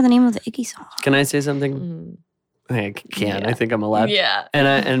couldn't remember the name of the Iggy song. Can I say something? Mm. I can. Yeah. I think I'm allowed. Yeah.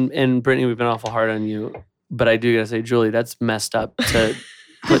 And Brittany, we've been awful hard on you, but I do gotta say, Julie, that's messed up to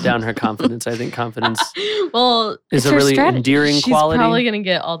put down her confidence. I think confidence Well, is It's a her really strategy. endearing she's quality. probably gonna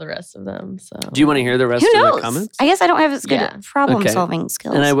get all the rest of them. So Do you want to hear the rest Who of knows? the comments? I guess I don't have as good Yeah. problem solving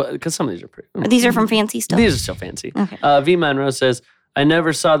skills. And because some of these are pretty. These are from Fancy still. These are still fancy. Okay. V Monroe says, I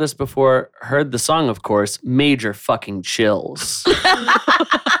never saw this before. Heard the song, of course. Major fucking chills.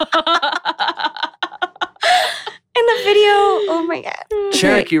 In the video, oh my god.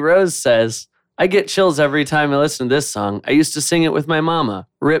 Cherokee Rose says, I get chills every time I listen to this song. I used to sing it with my mama.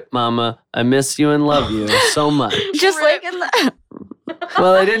 Rip, mama. I miss you and love you so much. Just like in the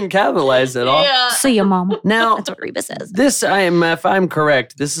Well, I didn't capitalize at all. Yeah. see ya, mom. Now, That's what Reba says. this, if I'm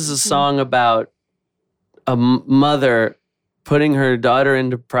correct, this is a song about a mother putting her daughter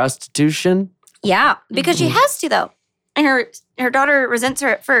into prostitution. Yeah, because she has to though. And her daughter resents her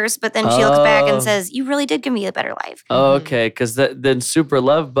at first, but then she looks back Oh. and says, "You really did give me a better life." Okay, because then Super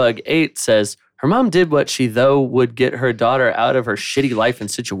Love Bug 8 says, her mom did what she, though, would get her daughter out of her shitty life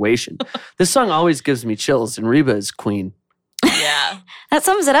and situation. This song always gives me chills, and Reba is queen. Yeah. That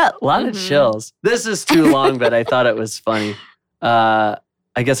sums it up. A lot of Mhm. chills. This is too long, but I thought it was funny. I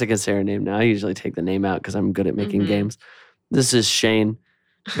guess I can say her name now. I usually take the name out because I'm good at making Mhm. games. This is Shane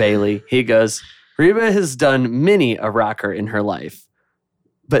Bailey. He goes, Reba has done many a rocker in her life,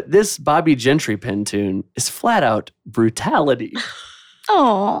 but this Bobby Gentry pen tune is flat out brutality.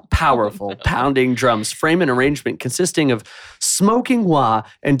 Oh, Powerful, pounding drums, frame and arrangement consisting of smoking wah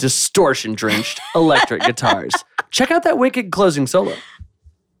and distortion-drenched electric guitars. Check out that wicked closing solo.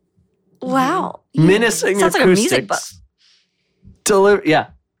 wow. Menacing Sounds like a music acoustics. Yeah,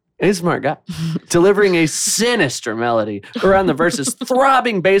 he's a smart guy. Delivering a sinister melody around the verses,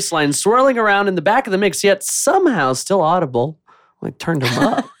 throbbing bass line swirling around in the back of the mix, yet somehow still audible. Like turned him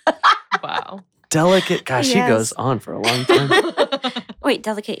up. Wow. Delicate. Gosh, Yes. she goes on for a long time. Wait,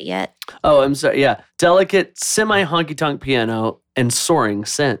 delicate yet? Oh, I'm sorry. Yeah. Delicate, semi honky tonk piano and soaring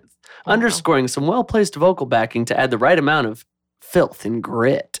synth, Wow. underscoring some well placed vocal backing to add the right amount of filth and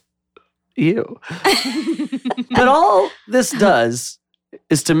grit. Ew. But all this does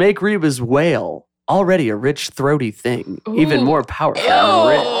is to make Reba's wail already a rich, throaty thing, even Ooh. more powerful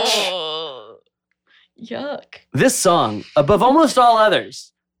and rich. Ew. Yuck. This song, above almost all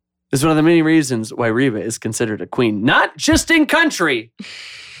others, is one of the many reasons why Reba is considered a queen, not just in country,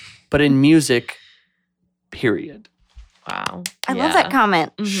 but in music, period. Wow. I love that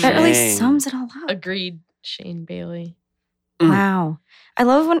comment. Mhm. That really Shane. sums it all up. Agreed, Shane Bailey. Mm. Wow. I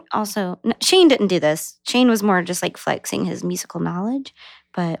love when also, Shane didn't do this. Shane was more just like flexing his musical knowledge.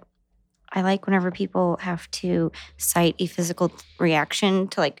 But I like whenever people have to cite a physical reaction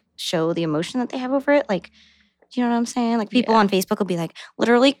to like show the emotion that they have over it. Like, do you know what I'm saying? Like people Yeah. on Facebook will be like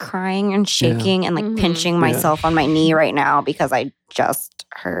literally crying and shaking and like Mhm. pinching Yeah. myself on my knee right now because I just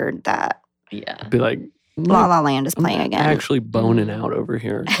heard that Yeah. Be like, La La Land is playing I'm again. actually boning out over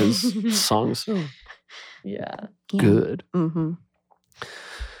here because the song's so Yeah. Yeah. good. Mm-hmm.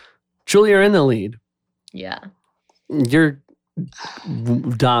 Julie, you're in the lead. Yeah. You're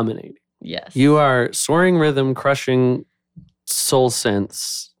dominating. Yes. You are soaring rhythm, crushing soul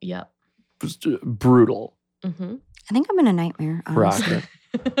synths, Yep. brutal Mm-hmm. I think I'm in a nightmare. Honestly.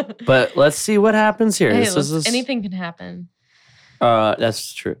 rocker. But let's see what happens here. Hey, This is anything can happen.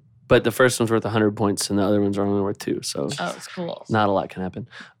 That's true. But the first one's worth 100 points and the other ones are only worth 2. So Oh, it's cool. not a lot can happen.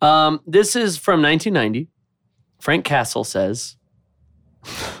 This is from 1990. Frank Castle says,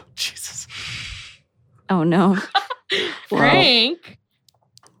 Jesus. Oh no. Frank.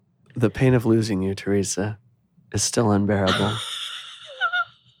 The pain of losing you, Teresa, is still unbearable.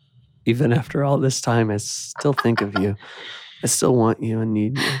 Even after all this time, I still think of you. I still want you and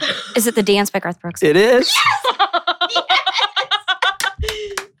need you. Is it the dance by Garth Brooks? It is.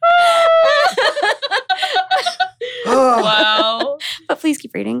 Wow. But please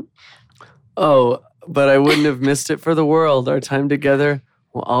keep reading. Oh, but I wouldn't have missed it for the world. Our time together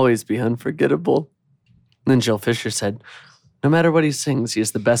will always be unforgettable. Then Jill Fisher said, no matter what he sings, he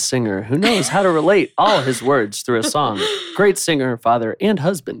is the best singer who knows how to relate all his words through a song. Great singer, father, and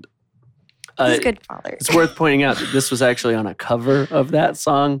husband. He's a good father. It's worth pointing out that this was actually on a cover of that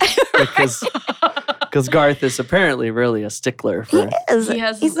song because Garth is apparently really a stickler He for. is. He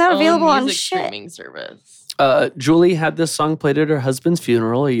has He's his not own available on music shit. streaming service. Julie had this song played at her husband's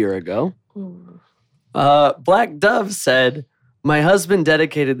funeral a year ago. Ooh. Black Dove said, my husband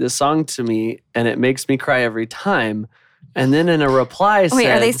dedicated this song to me and it makes me cry every time. And then in a reply Wait,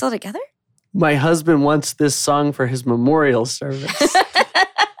 said, are they still together? my husband wants this song for his memorial service.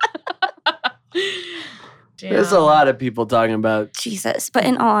 There's a Damn. lot of people talking about. Jesus. But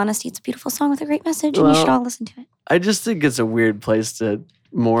in all honesty, it's a beautiful song with a great message and you should Well, all listen to it. I just think it's a weird place to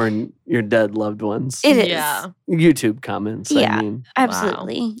mourn your dead loved ones. It is. Yeah. YouTube comments. Yeah. I mean,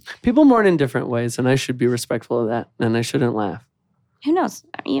 Absolutely. people mourn in different ways, and I should be respectful of that, and I shouldn't laugh. Who knows?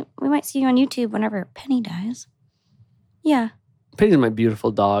 We might see you on YouTube whenever Penny dies. Yeah. Penny's my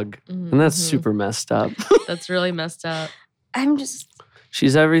beautiful dog, and that's Mhm. super messed up. That's really messed up. I'm just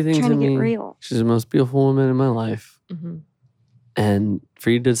She's everything trying to to get me. real. She's the most beautiful woman in my life. hmm And for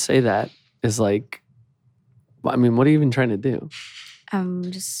you to say that is like, I mean, what are you even trying to do? I'm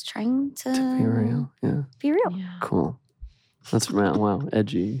just trying to Be real. Yeah. Be real. Yeah. Cool. That's wow,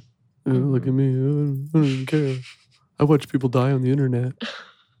 edgy. Oh, look at me. I don't even care. I watch people die on the internet.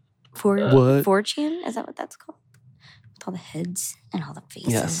 What? 4chan? Is that what that's called? With all the heads and all the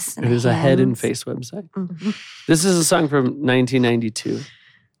faces. Yes, and it the is a head and hands. face website. Mhm. This is a song from 1992.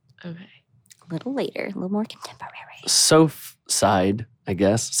 Okay. A little later, a little more contemporary. Soph side, I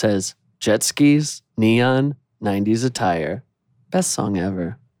guess, says jet skis, neon, 90s attire. Best song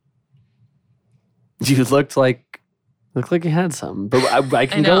ever. You looked like you had something, but I I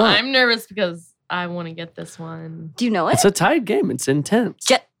can know. go on. I'm nervous because I want to get this one. Do you know it? It's a tied game. It's intense.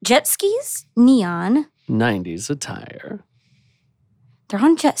 Jet skis, neon. 90s attire. They're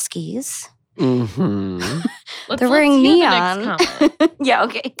on jet skis. Mm-hmm. Let's They're wearing hear neon. The next comment. Yeah,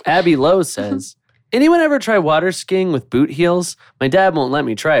 okay. Abby Lowe says, anyone ever try water skiing with boot heels? My dad won't let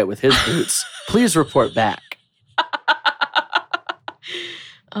me try it with his boots. Please report back.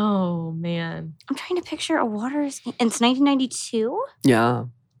 Oh man. I'm trying to picture a water ski. It's 1992? Yeah.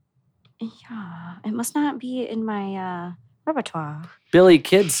 Yeah. It must not be in my repertoire. Billy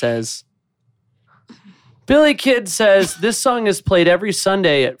Kidd says, this song is played every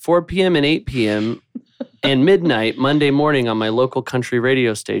Sunday at 4 p.m. and 8 p.m. and midnight Monday morning on my local country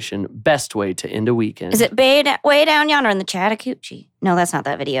radio station. Best way to end a weekend. Is it way down yonder in the Chattahoochee? No, that's not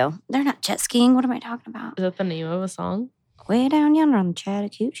that video. They're not jet skiing. What am I talking about? Is that the name of a song? Way down yonder on the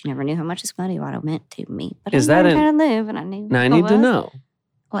Chattahoochee. Never knew how much this muddy water meant to me. But Is I that learned an- how to live, and I knew. Now I it need to was. know.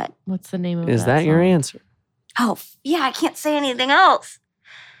 What? What's the name of Is that your song? answer? Oh, yeah, I can't say anything else.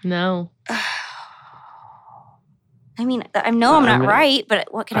 No. I mean, I know I'm I not mean, right, but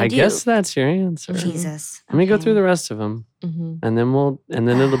what can I do? guess that's your answer. Jesus. Let me go Okay. through the rest of them. hmm And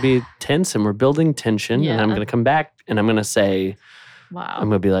then it'll be tense and we're building tension. And I'm Yeah. going to come back and I'm going to say, Wow. I'm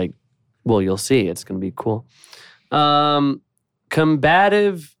going to be like, well, you'll see. It's going to be cool.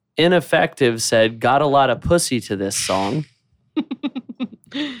 Combative Ineffective said, got a lot of pussy to this song.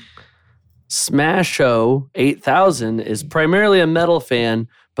 Smash-O 8000 is primarily a metal fan,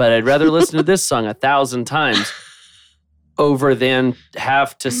 but I'd rather listen to this song 1,000 times over than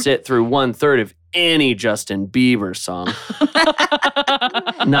have to sit through 1/3 of any Justin Bieber song.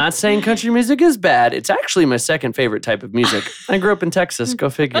 Not saying country music is bad. It's actually my second favorite type of music. I grew up in Texas. Go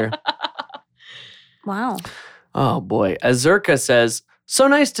figure. Wow. Oh boy. Azurka says, so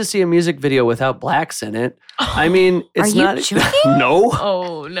nice to see a music video without blacks in it. I mean, it's Are you not. joking? No.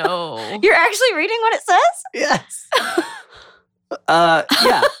 Oh no. You're actually reading what it says? Yes.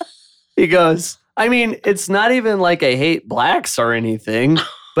 Yeah. He goes, I mean, it's not even like I hate blacks or anything,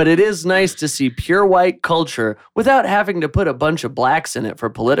 but it is nice to see pure white culture without having to put a bunch of blacks in it for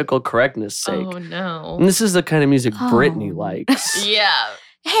political correctness' sake. Oh no. And this is the kind of music Britney Oh. likes. Yeah.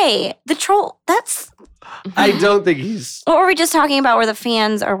 Hey, the troll, that's. I don't think he's. What were we just talking about where the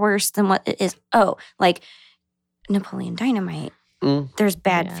fans are worse than what it is? Oh, like Napoleon Dynamite. Mm. There's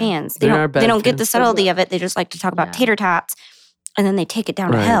bad Yeah. fans. There are bad they don't get the fans. subtlety of it. They just like to talk about Yeah. tater tots and then they take it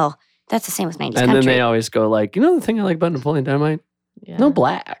down to Right. hell. That's the same with 90s And country. then they always go like, you know the thing I like about Napoleon Dynamite? Yeah. No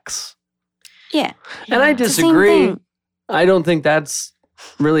blacks. yeah. And I Yeah. It's the same disagree. thing. I don't think that's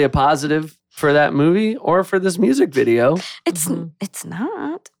really a positive for that movie or for this music video. It's Mhm. it's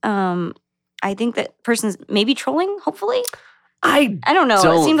not. I think that person's maybe trolling, hopefully. I I don't know. It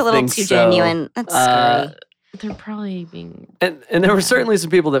Don't seemed a little think too so. genuine. That's scary. They're probably being and there were Yeah. certainly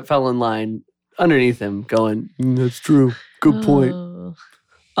some people that fell in line underneath him going, that's true. Good point. Oh.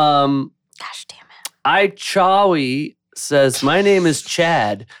 Gosh damn it. I Chawi says, my name is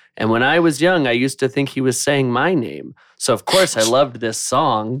Chad. And when I was young, I used to think he was saying my name. So of course I loved this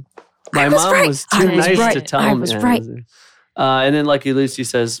song. My I was mom right. was I too was nice right. to tell I me. was right. And then Lucky Lucy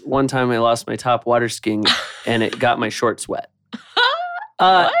says, one time I lost my top water skiing and it got my shorts wet.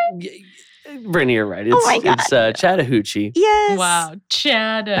 Brittany, you're right. It's, Oh my God. it's Chattahoochee. Yes. Wow.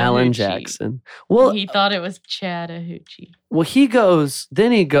 Chattahoochee. Alan Jackson. Well, He thought it was Chattahoochee. he goes,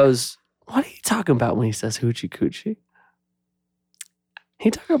 what are you talking about when he says hoochie coochie? He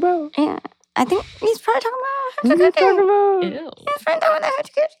talking about? Yeah. I think he's probably talking What are you about talking about? Ew. He's probably talking about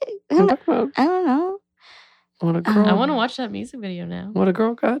What are you talking about? I don't know. What a girl. I want to watch that music video now. What a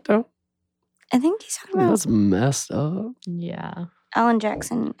girl got though. I think he's talking about That's messed up. Yeah. Alan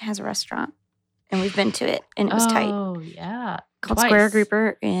Jackson has a restaurant, and we've been to it, and it was tight. Oh, yeah. Called Twice. Square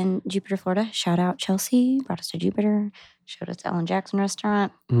Grouper in Jupiter, Florida. Shout out Chelsea. Brought us to Jupiter. Showed us the Alan Jackson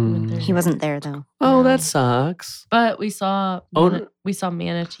restaurant. Mm. He wasn't there though. Oh, No. that sucks. But we saw Oh, we saw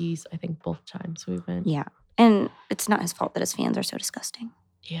manatees, I think, both times we went. Yeah. And it's not his fault that his fans are so disgusting.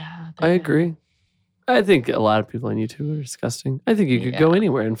 Yeah. I they're- agree. I think a lot of people on YouTube are disgusting. I think you could go Yeah.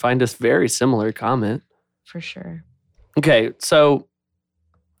 anywhere and find a very similar comment. For sure. Okay, so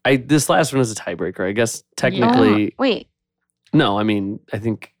this last one is a tiebreaker. I guess technically, Oh, wait. no. I mean, I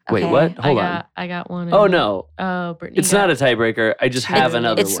think. Wait, Okay. what? Hold on. I got one. Oh and- no, Oh, Brittany. it's not a tiebreaker. I just have It's-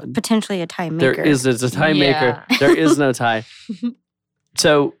 another It's one. potentially a time There maker. is. It's a tie maker. Yeah. There is no tie.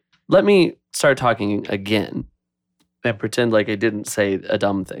 So let me start talking again and pretend like I didn't say a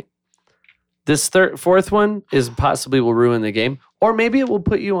dumb thing. This fourth one is possibly will ruin the game, or maybe it will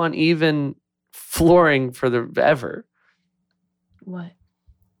put you on even flooring for the ever. What?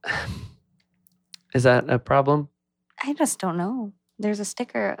 Is that a problem? I just don't know. There's a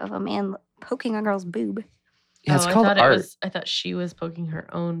sticker of a man poking a girl's boob. Yeah, it's Oh, called I thought art. I thought she was poking her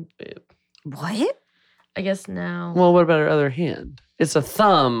own boob. What? I guess now. Well, what about her other hand? It's a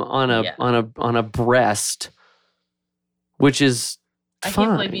thumb on a Yeah. on a breast, which is I fine.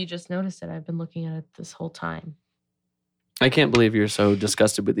 can't believe you just noticed it. I've been looking at it this whole time. I can't believe you're so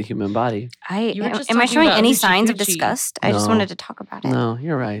disgusted with the human body. You were just Am I talking showing about any Hoochie signs of Coochie. disgust? I just No. wanted to talk about it. No,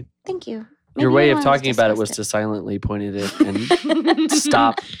 you're right. Thank you. Your Maybe way I of was talking about it was to disgusted. silently point at it and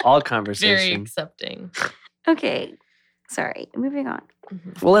stop all Very conversation. accepting. Okay. Sorry. Moving on.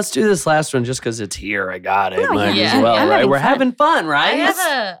 Mhm. Well, let's do this last one just because it's here. I got it. No, Might yeah. as well, I'm right? having We're fun. having fun, right?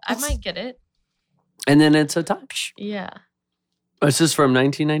 I might get it. And then it's a tie. Yeah. This is from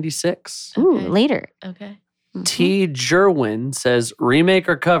 1996. Ooh, Okay. later. Okay. Mhm. T. Jerwin says, remake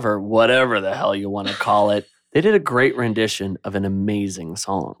or cover, whatever the hell you want to call it. They did a great rendition of an amazing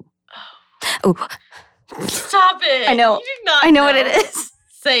song. Oh, Stop it. I know. You do not I know what it is.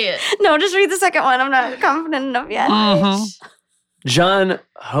 Say it. No, just read the second one. I'm not confident enough yet. John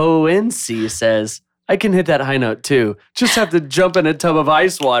Hoensi says, I can hit that high note too. Just have to jump in a tub of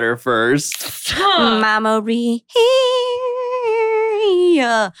ice water first. Stop. Mama Maria,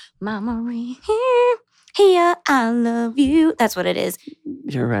 Mama Maria, I love you. That's what it is.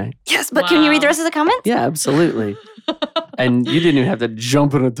 You're right. Yes, but can you read the Wow. rest of the comments? Yeah, absolutely. And you didn't even have to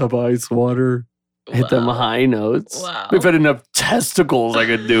jump in a tub of ice water. Hit them Wow. high notes. Wow. If I didn't have testicles, I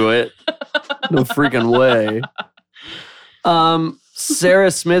could do it. No freaking way.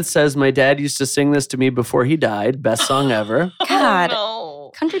 Sarah Smith says, my dad used to sing this to me before he died. Best song ever. God. Oh,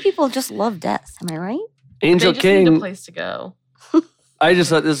 no. Country people just love death. Am I right? Angel They just need a King, place to go. I just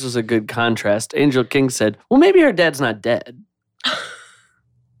thought this was a good contrast. Angel King said, well, maybe her dad's not dead.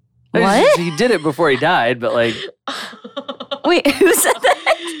 What? He did it before he died, but like, Wait, who said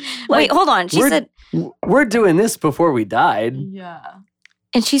that? Like, Wait, hold on. She we're- said, we're doing this before we died. Yeah.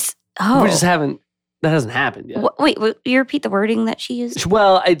 and she's, oh. We just haven't, that hasn't happened yet. Wait, will you repeat the wording that she used?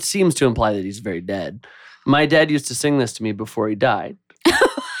 Well, it seems to imply that he's very dead. My dad used to sing this to me before he died.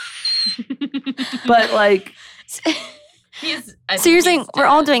 But like, So you're saying we're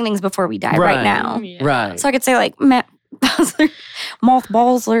all doing things before we die right, Right. now. Yeah. right. So I could say like Matt Bowser, Moth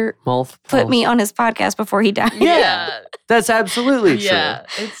Balsler put me on. on his podcast before he died. Yeah. That's absolutely true. Yeah.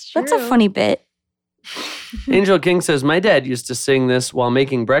 It's true. That's a funny bit. Angel King says, my dad used to sing this while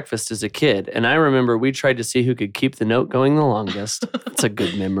making breakfast as a kid. And I remember we tried to see who could keep the note going the longest. That's a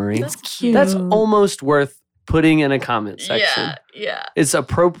good memory. That's cute. That's almost worth putting in a comment section. Yeah. Yeah. It's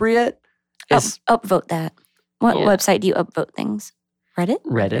appropriate. It's Upvote that. What Yeah. website do you upvote things? Reddit?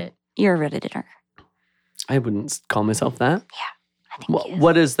 Reddit. You're a Redditor. I wouldn't call myself that. I think he is.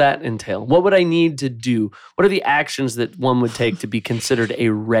 What does that entail? What would I need to do? What are the actions that one would take to be considered a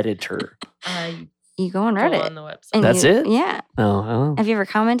Redditor? You go on Go Reddit. on the website. and That's you- it? Yeah. Oh, I don't know. Have you ever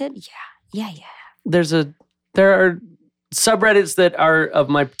commented? Yeah. There are subreddits that are of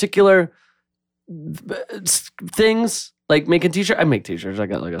my particular things, like making t-shirts. I make t-shirts. I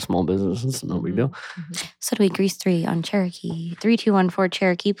got like a small business. It's no big deal. Mhm. So do we. Grease 3 on Cherokee. 3214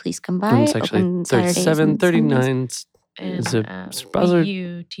 Cherokee. Please come by. And it's actually Open Saturdays and 37, Sundays. 39. And Is it Buzzard?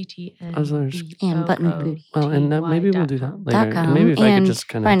 And Button Booty. Well, and maybe we'll do that later. .com. Maybe if I could And just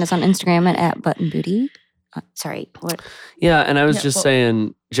kind Find of. us on Instagram at Button Booty. Sorry, what? Yeah, and I was Yeah, just well-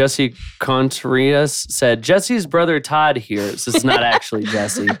 saying, Jesse Contreras said, Jesse's brother Todd here. So it's not actually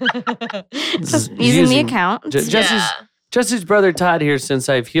Jesse. This is Using the account. Jesse's brother Todd here since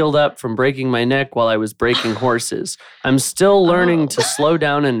I've healed up from breaking my neck while I was breaking horses. I'm still learning Oh. to slow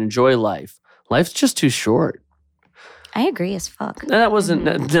down and enjoy life. Life's just too short. I agree as fuck. And that wasn't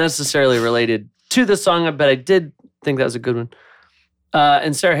necessarily related to the song, but I did think that was a good one.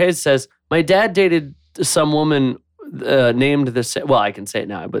 And Sarah Hayes says, my dad dated some woman named the, well, I can say it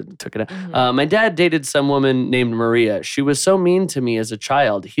now, but took it out. Mhm. My dad dated some woman named Maria. She was so mean to me as a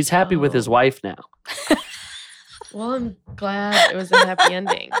child. He's happy with his wife now. Well, I'm glad it was a happy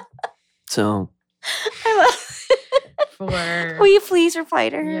ending So, I love for Will you please reply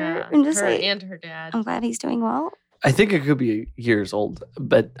to her yeah, and just her say, and her dad. I'm glad he's doing well? I think it could be years old,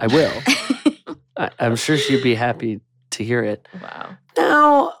 but I will. I'm sure she'd be happy to hear it. Wow.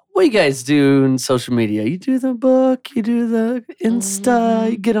 Now, what you guys do in social media? You do the book, you do the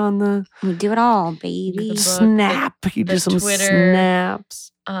Insta, you get on the We do it all, baby. The book, Snap, you do the some Twitter.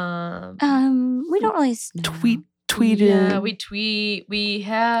 snaps. We don't really snap. Tweet Yeah, in. we tweet. We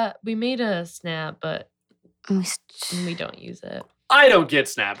made a snap, but we don't use it. I don't get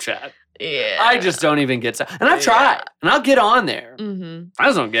Snapchat. Yeah. I just don't even get Snapchat. And I've tried, and I'll get on there. Mm-hmm. I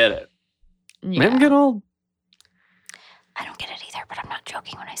just don't get it. Yeah. Maybe I'm getting old. I don't get it either, but I'm not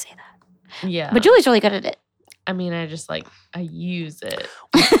joking when I say that. Yeah. But Julie's really good at it. I mean, I use it.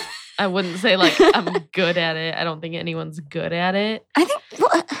 I wouldn't say like I'm good at it. I don't think anyone's good at it. I think,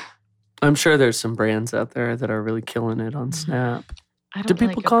 well, I'm sure there's some brands out there that are really killing it on Snap. I Do don't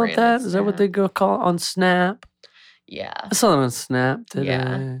people like a call it that? branded Is that what they Snap. go call it on Snap? Yeah. I saw them on Snap today.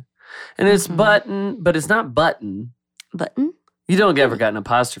 Yeah. And it's Mhm. button, but it's not button. button? You don't ever got an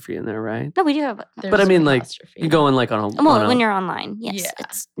apostrophe in there, right? No, we do have a button. But I There's mean, an like, apostrophe. You go in like on a. Well, on a- when you're online, yes. Yeah.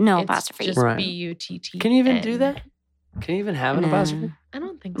 It's no It's apostrophe. just Right. BUTT. Can you even do that? Can you even have an No. apostrophe? I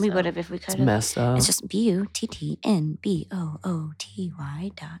don't think so. We would have if we could It's have. messed up. It's just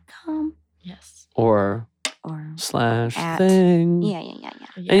BUTTNBOOTY.com Yes. Or or slash At- thing. yeah.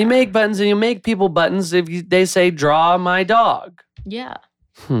 And you make buttons and you make people buttons if they say draw my dog. Yeah.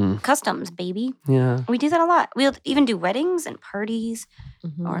 Customs, baby. Yeah. We do that a lot. We'll even do weddings and parties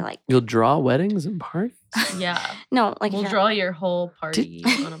Mhm. or like You'll draw weddings and parties? Yeah. no, like We'll if you're- draw your whole party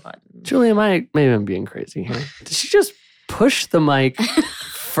on a button. Julie, maybe I'm being crazy here. Did she just push the mic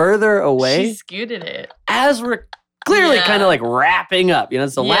further She away scooted it. as we're clearly Yeah. kind of like wrapping up? You know,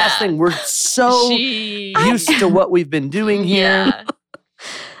 it's the last Yeah. thing. We're so She. used to what we've been doing here.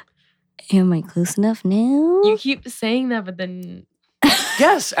 Yeah. Am I close enough now? You keep saying that, but then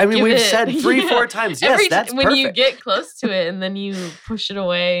Yes. I mean, Give we've it- said 3, yeah. 4 times. Yes, that's when perfect. you get close to it and then you push it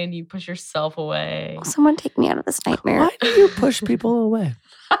away and you push yourself away. Someone take me out of this nightmare. Why do you push people away?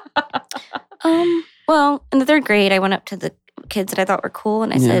 Well, in the 3rd grade, I went up to the kids that I thought were cool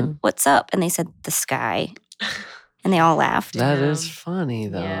and I Yeah. said, "What's up?" And they said, "The sky." And they all laughed. That Yeah. is funny,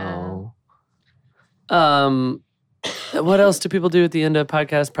 Yeah. though. What else do people do at the end of a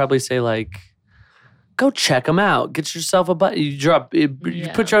podcast? Probably say like, "Go check them out. Get yourself a button. You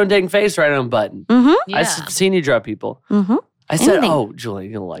Yeah. put your own dang face right on a button." Mm-hmm. Yeah. I've seen you draw people. Mm-hmm. I said, Anything. "Oh, Julie,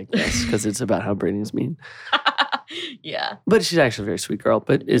 you'll like this because it's about how Brittany's mean." Yeah. But she's actually a very sweet girl,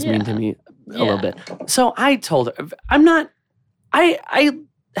 but is mean to Yeah. me a little Yeah. bit. So I told her, I'm not. I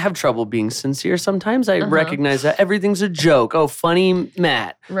have trouble being sincere sometimes. I recognize that everything's a joke. Oh, funny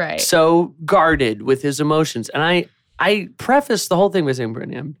Matt. Right. So guarded with his emotions. And I preface the whole thing by saying,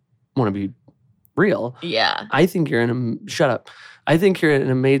 Brittany, I want to be real. Yeah. I think you're shut up. I think you're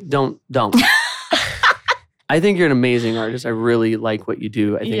an amazing, don't. I think you're an amazing artist. I really like what you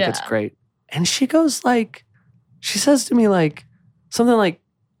do. I think it's Yeah. great. And she goes like, she says to me like, something like,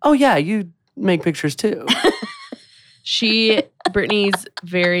 oh yeah, you make pictures too. Brittany's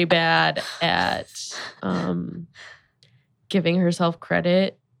very bad at giving herself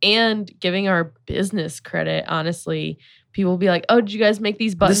credit and giving our business credit, honestly. People will be like, "Oh, did you guys make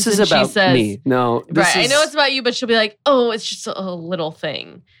these buttons?" This is and about she says, me. No, this right. I is- know it's about you, but she'll be like, "Oh, it's just a little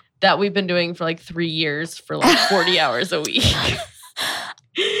thing that we've been doing for like 3 years for like 40 hours a week."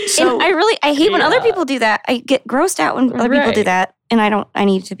 So and I hate when other Yeah. people do that. I get grossed out when other people do Right. that. And I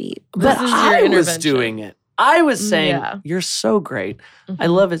need to be. But This is your I was intervention. doing it. I was saying, Yeah. you're so great. I Mhm.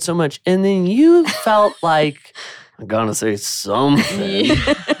 love it so much. And then you felt like, I'm gonna say something.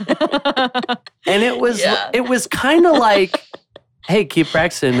 Yeah. And it was Yeah. kind of like, hey, keep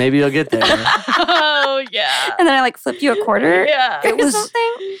practicing. Maybe you'll get there. Oh yeah. And then I like flipped you a quarter. Yeah. It Or was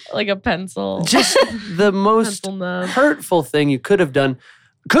something. like a pencil. just the most pencil nub. hurtful thing you could have done.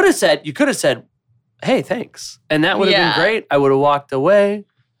 You could have said, hey, thanks. And that would have Yeah. been great. I would have walked away.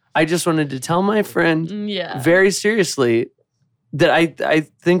 I just wanted to tell my friend Yeah. very seriously that I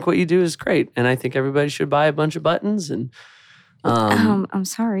think what you do is great. And I think everybody should buy a bunch of buttons. And I'm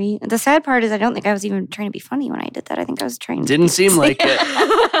sorry. The sad part is I don't think I was even trying to be funny when I did that. I think I was trying. didn't seem like it.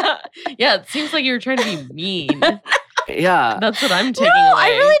 Yeah, it seems like you were trying to be mean. Yeah. That's what I'm taking No, away. I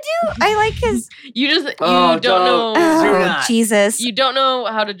really do. I like his. You just you Oh, don't know. Do Oh, not. Jesus. You don't know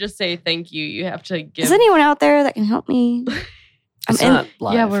how to just say thank you. You have to give. Is anyone out there that can help me? It's and- not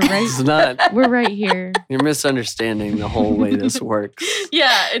live. Yeah, we're right. It's not. We're right here. You're misunderstanding the whole way this works.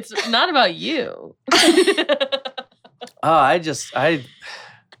 Yeah, it's not about you. Oh,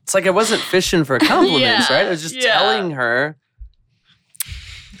 it's like I wasn't fishing for compliments, Yeah, right? I was just yeah. telling her,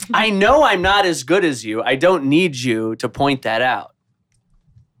 I know I'm not as good as you. I don't need you to point that out.